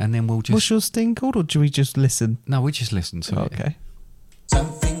sting, and then we'll just... What's your sting called, or do we just listen? No, we just listen to it. Okay.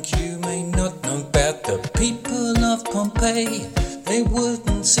 Something you may not know about the people of Pompeii. They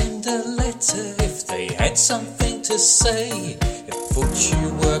wouldn't send a letter if they had something to say. If thought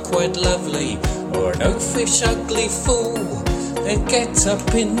you were quite lovely, or an oafish ugly fool, they'd get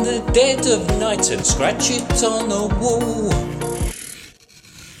up in the dead of night and scratch it on a wall.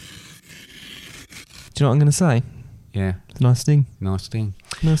 Do you know what I'm going to say? Yeah. Nice thing. Nice thing.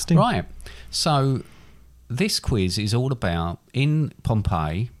 Nice thing. Right. So this quiz is all about, in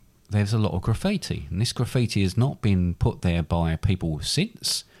Pompeii, there's a lot of graffiti. And this graffiti has not been put there by people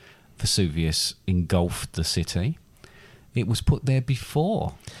since Vesuvius engulfed the city. It was put there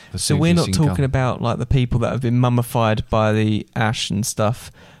before Vesuvius. So we're not talking about like the people that have been mummified by the ash and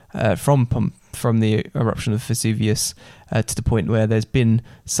stuff from the eruption of Vesuvius to the point where there's been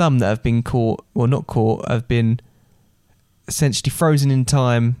some that have been caught, or not caught, have been essentially frozen in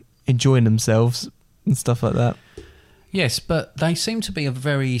time, enjoying themselves and stuff like that. Yes, but they seem to be a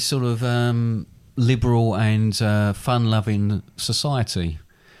very sort of liberal and fun-loving society.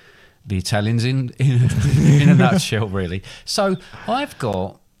 The Italians in a nutshell, really. So I've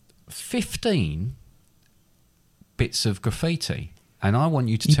got 15 bits of graffiti, and I want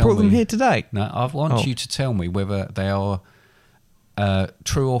you to tell me... You brought them here today? No, I want you to tell me whether they are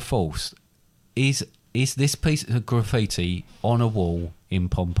true or false. Is this piece of graffiti on a wall in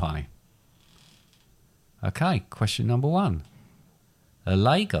Pompeii? Okay, question number 1.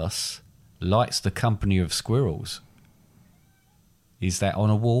 Lagos likes the company of squirrels. Is that on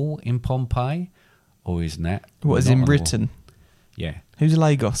a wall in Pompeii, or is that... What is in Britain? Yeah. Who's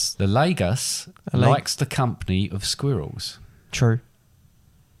Lagos? The Lagos likes the company of squirrels. True.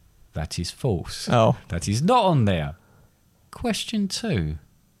 That is false. Oh. That is not on there. Question 2.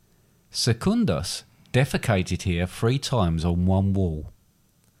 Secundus defecated here 3 times on one wall.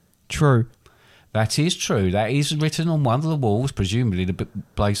 True. That is true. That is written on one of the walls, presumably the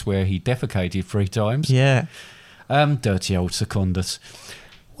place where he defecated 3 times. Yeah. Dirty old Secundus.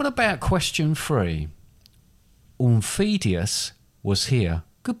 What about question 3? Umphidius was here.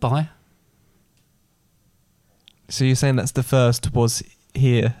 Goodbye. So you're saying that's the first was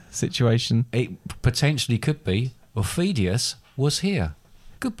here situation? It potentially could be. Umphidius was here.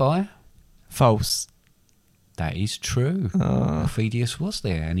 Goodbye. False. That is true. Umphidius was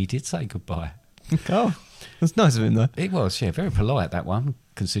there and he did say goodbye. Oh, that's nice of him though. It was, yeah, very polite, that one,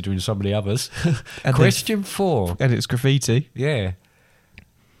 considering some of the others. Question 4. And it's graffiti. Yeah.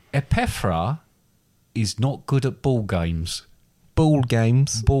 Epephra is not good at ball games. Ball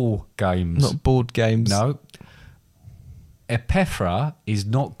games? Ball games. Not board games. No. Epephra is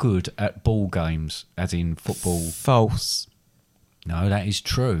not good at ball games, as in football. False. No, that is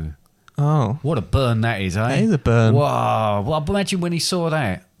true. Oh. What a burn that is, eh? That is a burn. Wow. Well, imagine when he saw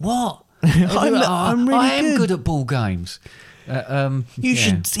that. What? I'm really good at ball games. You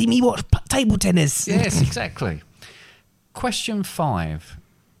should see me watch table tennis. Yes, exactly. Question 5.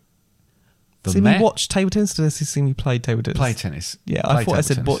 See me watch table tennis, or see me play table tennis? Play tennis. Yeah, I thought I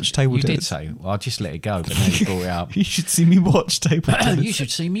said watch table tennis. You did say. Well, I just let it go, but now you brought it up. You should see me watch table tennis. You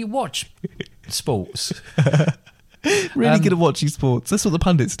should see me watch sports. Really good at watching sports. That's what the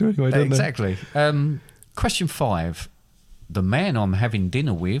pundits do anyway, don't they? Exactly. Question 5. The man I'm having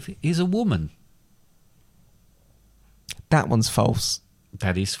dinner with is a woman. That one's false.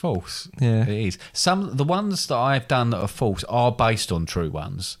 That is false. Yeah. It is. The ones that I've done that are false are based on true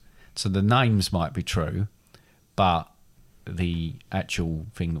ones. So the names might be true, but the actual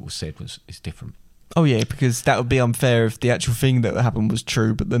thing that was said is different. Oh yeah, because that would be unfair if the actual thing that happened was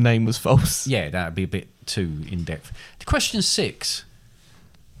true, but the name was false. Yeah, that would be a bit too in-depth. Question 6.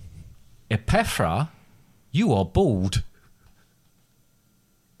 Epephra, you are bald.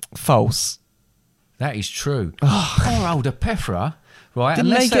 False. That is true. Poor old Epephra, right?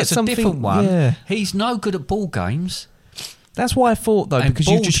 Didn't Unless they that's get a different one. Yeah. He's no good at ball games. That's why I thought though, And because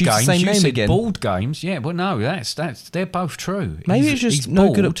you bald just used the games, same you name said again. Bald games, yeah. Well, no, that's they're both true. Maybe He's it's just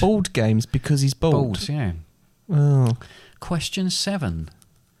no good at bald games because he's bald. Bald, yeah. Oh. Question 7.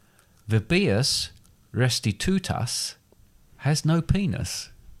 Vibius restitutus has no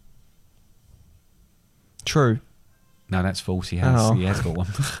penis. True. No, that's false. He has. Oh. He has got one.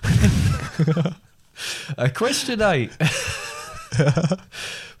 Question 8.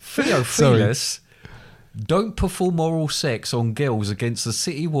 Theophilus don't perform oral sex on girls against the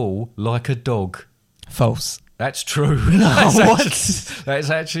city wall like a dog. False. That's true. No, That's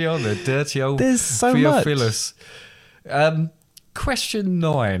actually on there. Dirty old There's so Theophilus. Question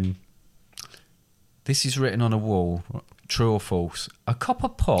 9. This is written on a wall. True or false? A copper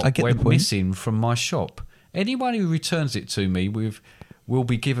pot went missing from my shop. Anyone who returns it to me will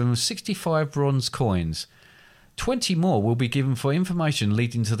be given 65 bronze coins. 20 more will be given for information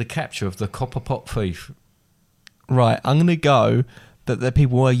leading to the capture of the copper pot thief. Right, I'm going to go that the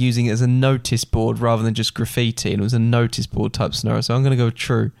people were using it as a notice board rather than just graffiti, and it was a notice board type scenario, so I'm going to go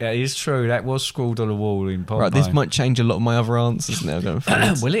true. Yeah, it is true. That was scrawled on a wall in Pompeii. Right, this might change a lot of my other answers now going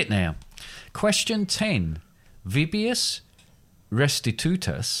forward. Will it now? Question 10. Vibius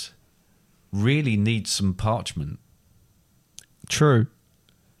restitutus really needs some parchment. True.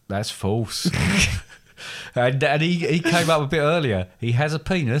 That's false. and he came up a bit earlier. He has a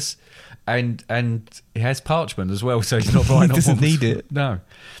penis and he has parchment as well, so he's not right. He doesn't need it. No.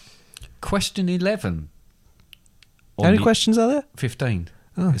 Question 11. How many questions are there? 15.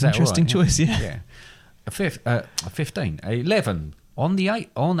 Oh, Is that interesting right? choice, yeah. 15. 11. On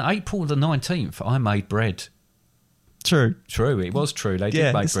April the 19th, I made bread. True. True, it was true. They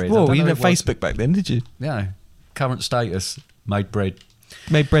did make bread. Well, you didn't have Facebook back then, did you? No. Current status, made bread.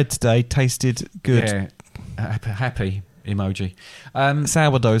 Made bread today, tasted good. Yeah, happy emoji.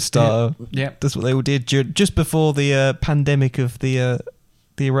 Sourdough starter. Yeah. That's what they all did just before the pandemic of the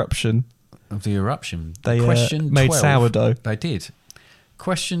eruption. Of the eruption. They Question made 12. sourdough. They did.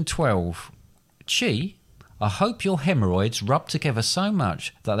 Question 12. Chi, I hope your hemorrhoids rub together so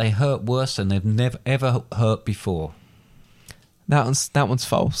much that they hurt worse than they've never ever hurt before. That one's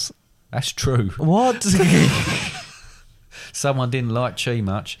false. That's true. What? Someone didn't like Chi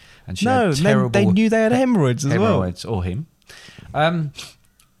much, and she had terrible. No, they knew they had hemorrhoids as well. Hemorrhoids, or him.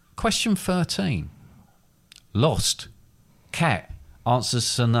 Question 13. Lost. Cat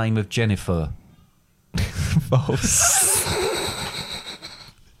answers the name of Jennifer. False.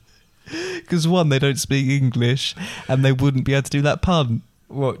 Because one, they don't speak English, and they wouldn't be able to do that pun.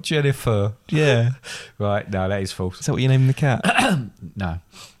 What, Jennifer? Yeah. Right, no, that is false. Is that what you're naming the cat? No.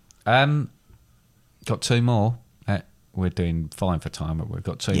 Got two more. We're doing fine for time, but we've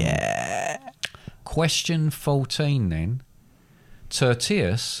got two more. Question 14 then.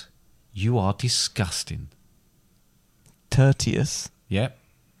 Tertius, you are disgusting. Tertius? Yep.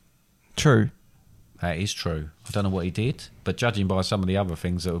 True. That is true. I don't know what he did, but judging by some of the other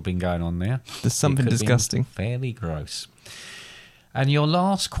things that have been going on there, there's something disgusting. Fairly gross. And your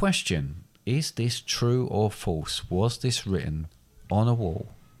last question, is this true or false? Was this written on a wall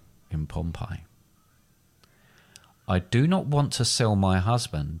in Pompeii? I do not want to sell my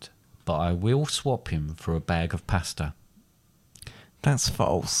husband, but I will swap him for a bag of pasta. That's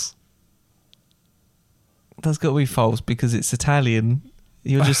false. That's got to be false because it's Italian.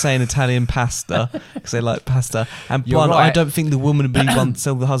 You're just saying Italian pasta because they like pasta. And one, right. I don't think the woman would be one to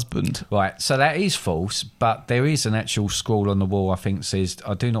sell the husband. Right, so that is false, but there is an actual scroll on the wall, I think, says,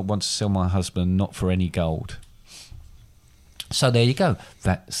 I do not want to sell my husband, not for any gold. So there you go.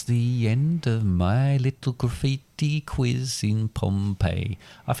 That's the end of my little graffiti quiz in Pompeii.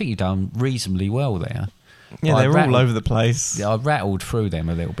 I think you've done reasonably well there. Yeah, they were all over the place. Yeah, I rattled through them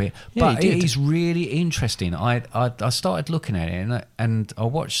a little bit. Yeah, but it is really interesting. I started looking at it and I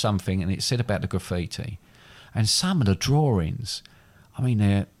watched something and it said about the graffiti. And some of the drawings, I mean,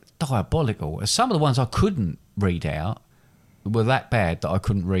 they're diabolical. Some of the ones I couldn't read out were that bad that I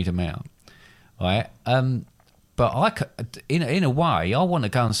couldn't read them out. Right? But in a way, I want to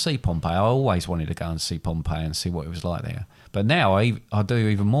go and see Pompeii. I always wanted to go and see Pompeii and see what it was like there. But now I do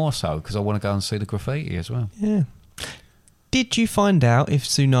even more so because I want to go and see the graffiti as well. Yeah. Did you find out if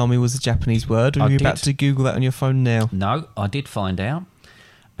tsunami was a Japanese word, or are you about to Google that on your phone now? No, I did find out.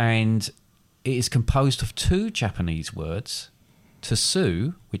 And it is composed of two Japanese words,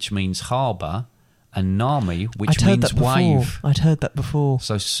 tsu, which means harbour, and nami, which means wave. I'd heard that before.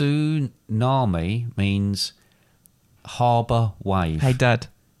 So tsunami means harbour wave. Hey, Dad.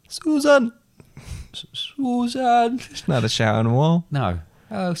 Susan! It's not a shout in a while. No.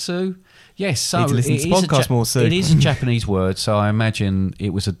 Oh, Sue. Yes, so need to listen to podcast more, Sue. It is a Japanese word, so I imagine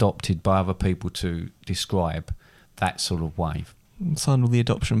it was adopted by other people to describe that sort of wave. Signed all the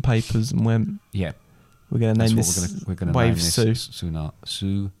adoption papers and went. Yeah, we're going to name this wave Sue.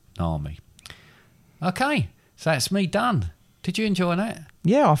 Tsunami. Okay, so that's me done. Did you enjoy that?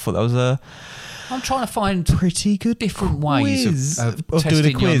 Yeah, I thought that was a. I'm trying to find pretty good different ways of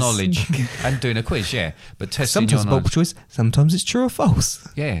testing your knowledge and doing a quiz. Yeah, but testing sometimes your knowledge. Multiple choice. Sometimes it's true or false.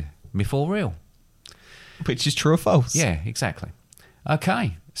 Yeah, myth or real. Which is true or false. Yeah, exactly.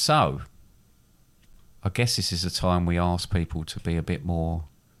 Okay, so I guess this is the time we ask people to be a bit more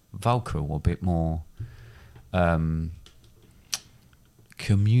vocal, a bit more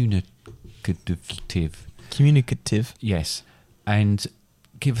Communicative. Yes, and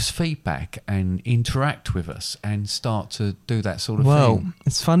give us feedback and interact with us and start to do that sort of thing. Well,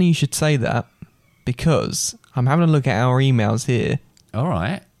 it's funny you should say that because I'm having a look at our emails here. All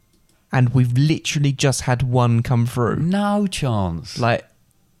right. And we've literally just had one come through. No chance. Like,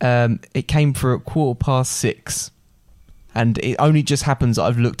 it came through at 6:15. And it only just happens that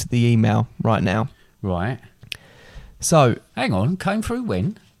I've looked at the email right now. Right. So. Hang on, came through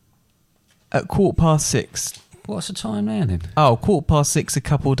when? At 6:15. What's the time now then? Oh, 6:15 a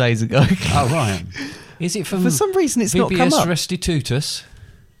couple of days ago. Oh, right. Is it from... For some reason it's not come up. VBS Restitutus?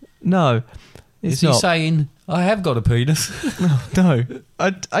 No, it's not. Is he saying, I have got a penis? No.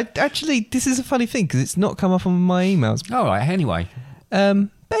 I actually, this is a funny thing because it's not come up on my emails. All right, anyway. But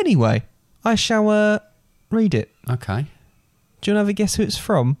anyway, I shall read it. Okay. Do you want to have a guess who it's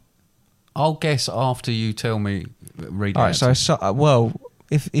from? I'll guess after you tell me, read it. All right, so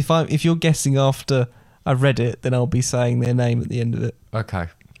if you're guessing after I read it, then I'll be saying their name at the end of it. Okay.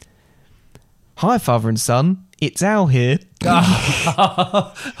 Hi, father and son. It's Al here.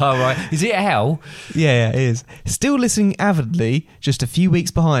 All right. Is it Al? Yeah, it is. Still listening avidly, just a few weeks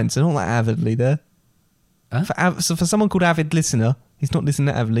behind, so not that avidly there. Huh? So for someone called Avid Listener, he's not listening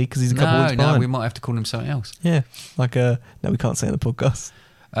that avidly because he's a couple weeks behind. No, we might have to call him something else. Yeah, like no, we can't say on the podcast.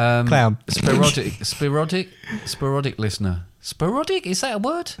 Clown. Sporadic listener. Sporadic? Is that a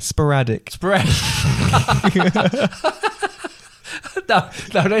word? Sporadic. No,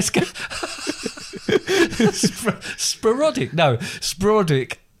 let's go. Sporadic. No,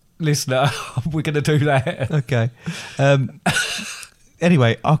 sporadic listener. We're going to do that. Okay.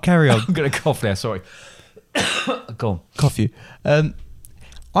 Anyway, I'll carry on. I'm going to cough now, sorry. Go on. Cough you.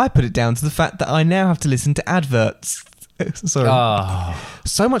 I put it down to the fact that I now have to listen to adverts. Sorry.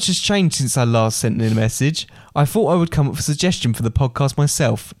 So much has changed since I last sent in a message. I thought I would come up with a suggestion for the podcast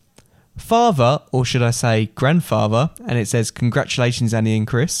myself. father, or should I say grandfather, and it says, congratulations, Annie and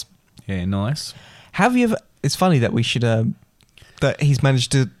Chris. Yeah, nice. Have you ever... It's funny that we should... that he's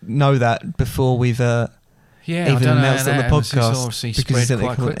managed to know that before we've even announced it on the podcast. Because he sent it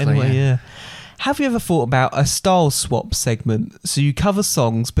quite quickly. Anyway, yeah. Have you ever thought about a style swap segment? So you cover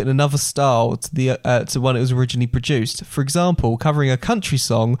songs, but in another style to one it was originally produced. For example, covering a country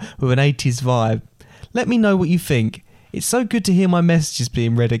song with an 80s vibe. Let me know what you think. It's so good to hear my messages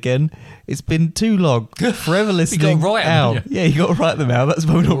being read again. It's been too long. Forever listening. You got to write them out. Yeah, you got to write them out. That's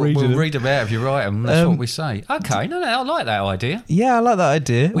why we're not reading them. We'll read them out if you write them. That's what we say. Okay, no, I like that idea. Yeah, I like that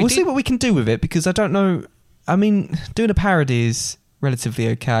idea. We'll see what we can do with it, because I don't know. I mean, doing a parody is relatively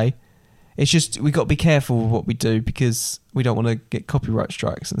okay. It's just we got to be careful with what we do, because we don't want to get copyright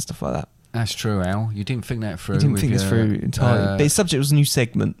strikes and stuff like that. That's true, Al. You didn't think that through. You didn't think this through entirely. But his subject was a new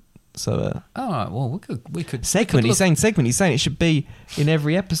segment. So, all right. Well, we could segment. He's saying segment. He's saying it should be in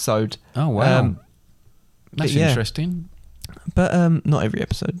every episode. Oh wow, that's interesting. But not every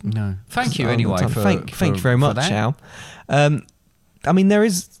episode. No. Thank you anyway. Thank you very much, Al. I mean, there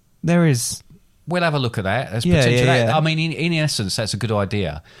is. We'll have a look at that. There's potential. I mean, in essence, that's a good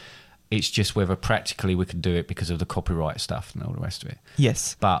idea. It's just whether practically we can do it because of the copyright stuff and all the rest of it.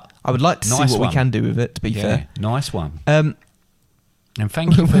 Yes, but I would like to see what we can do with it. To be fair, nice one. And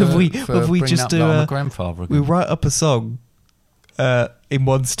thank you for bringing up my grandfather again. We'll write up a song in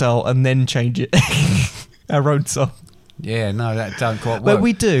one style and then change it. Our own song. Yeah, no, that don't quite work. Well,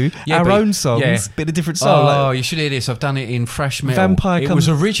 we do our own songs, but a different style. Oh, you should hear this. I've done it in thrash metal. It was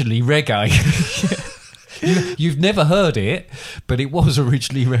originally reggae. You've never heard it, but it was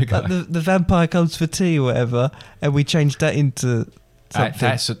originally reggae. Like the vampire comes for tea or whatever, and we changed that into something.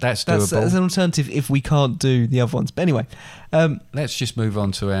 That's doable. That's an alternative if we can't do the other ones. But anyway, let's just move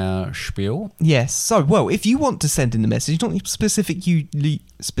on to our spiel. Yes. So, well, if you want to send in a message, not specifically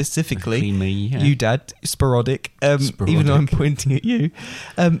me, you, Dad, sporadic. Even though I'm pointing at you,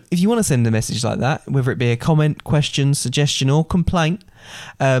 if you want to send a message like that, whether it be a comment, question, suggestion, or complaint,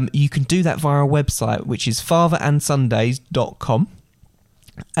 you can do that via our website, which is fatherandsundays.com.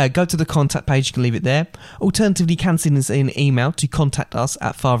 Go to the contact page, you can leave it there. Alternatively, you can send us an email to contact us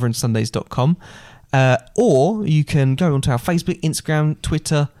at fatherandsundays.com. Or you can go onto our Facebook, Instagram,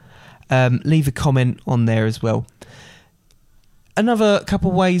 Twitter, leave a comment on there as well. Another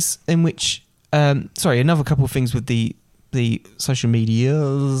couple of things with the social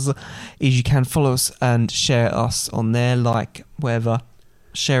medias is you can follow us and share us on there, like wherever.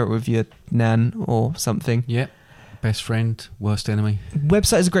 Share it with your nan or something. Yep. Best friend, worst enemy.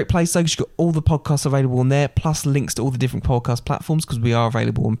 Website is a great place, though, because you've got all the podcasts available on there, plus links to all the different podcast platforms, because we are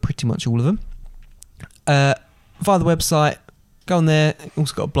available on pretty much all of them. Via the website, go on there.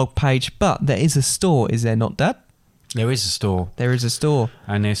 Also got a blog page, but there is a store, is there not, Dad? There is a store. There is a store.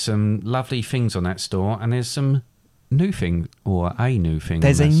 And there's some lovely things on that store, and there's some new thing, or a new thing.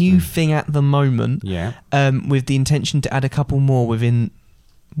 There's a new thing at the moment, yeah. With the intention to add a couple more within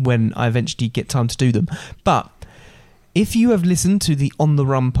when I eventually get time to do them. But if you have listened to the On The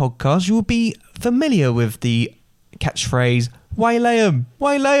Run podcast, you will be familiar with the catchphrase, waylay 'em,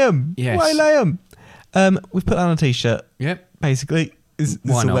 waylay 'em, yes. waylay 'em. We've put that on a t-shirt. Yep. Basically.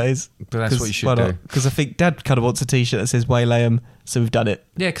 Why not? But that's what you should do. Because I think Dad kind of wants a t-shirt that says waylay 'em, so we've done it.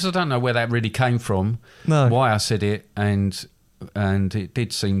 Yeah, because I don't know where that really came from, why I said it, and it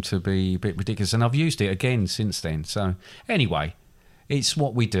did seem to be a bit ridiculous. And I've used it again since then. So anyway, it's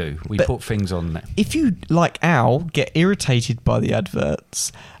what we do. We put things on there. If you, like Al, get irritated by the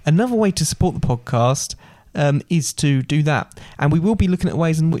adverts, another way to support the podcast is to do that. And we will be looking at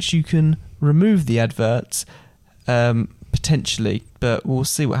ways in which you can remove the adverts, potentially, but we'll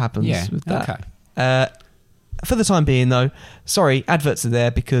see what happens with that. Okay. For the time being, though, sorry, adverts are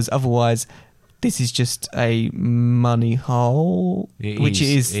there because otherwise this is just a money hole, which it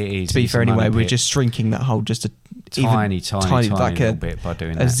is, to be fair anyway. We're just shrinking that hole just a tiny like little bit by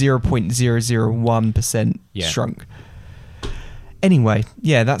doing a 0.001% shrunk. Anyway,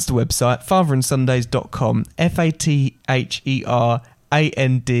 that's the website, fatherandsundays.com,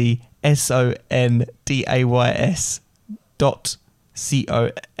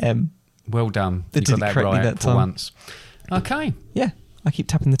 fatherandsundays.com. Well done. You got that right for once. Okay. Yeah, I keep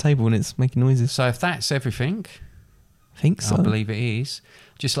tapping the table and it's making noises. So if that's everything, I think so. I believe it is.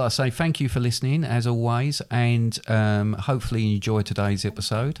 Just like I say, thank you for listening as always, and hopefully you enjoyed today's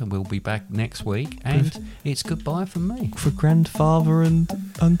episode, and we'll be back next week. And it's goodbye from me. For Grandfather and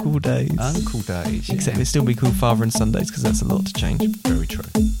Uncle Days. Except it'll still be called Father and Sundays because that's a lot to change. Very true.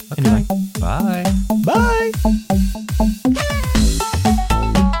 Okay. Anyway. Bye. Bye.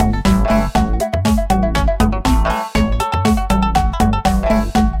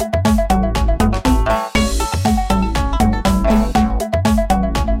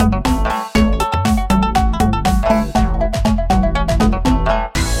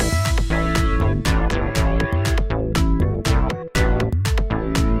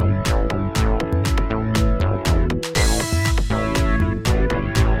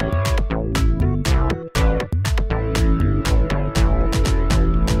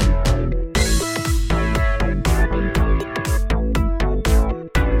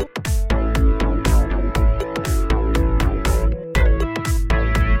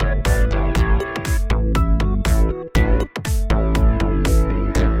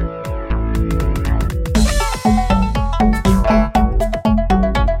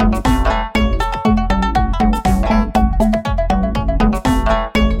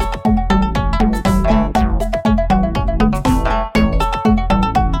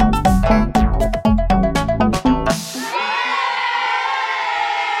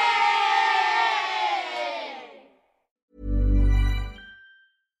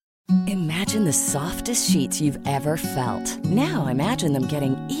 softest sheets you've ever felt. Now imagine them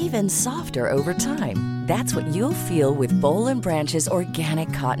getting even softer over time. That's what you'll feel with Boll & Branch's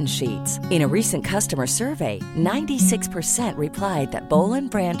organic cotton sheets. In a recent customer survey, 96% replied that Boll &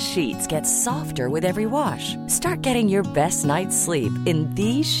 Branch sheets get softer with every wash. Start getting your best night's sleep in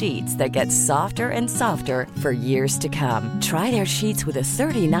these sheets that get softer and softer for years to come. Try their sheets with a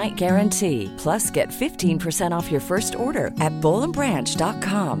 30-night guarantee. Plus, get 15% off your first order at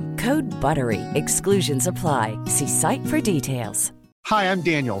bollandbranch.com. Code BUTTERY. Exclusions apply. See site for details. Hi, I'm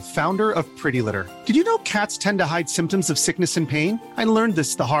Daniel, founder of Pretty Litter. Did you know cats tend to hide symptoms of sickness and pain? I learned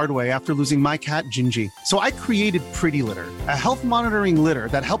this the hard way after losing my cat, Gingy. So I created Pretty Litter, a health monitoring litter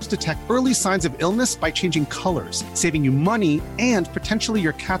that helps detect early signs of illness by changing colors, saving you money and potentially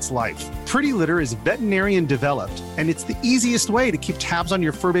your cat's life. Pretty Litter is veterinarian developed, and it's the easiest way to keep tabs on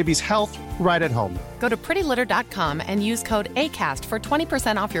your fur baby's health right at home. Go to prettylitter.com and use code ACAST for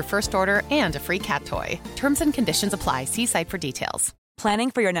 20% off your first order and a free cat toy. Terms and conditions apply. See site for details.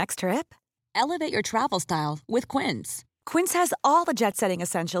 Planning for your next trip? Elevate your travel style with Quince. Quince has all the jet-setting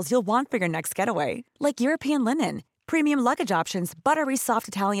essentials you'll want for your next getaway, like European linen, premium luggage options, buttery soft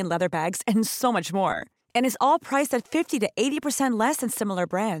Italian leather bags, and so much more. And is all priced at 50 to 80% less than similar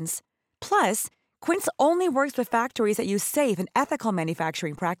brands. Plus, Quince only works with factories that use safe and ethical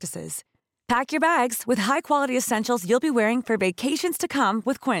manufacturing practices. Pack your bags with high-quality essentials you'll be wearing for vacations to come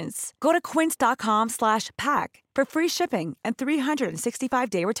with Quince. Go to quince.com/pack for free shipping and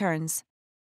 365-day returns.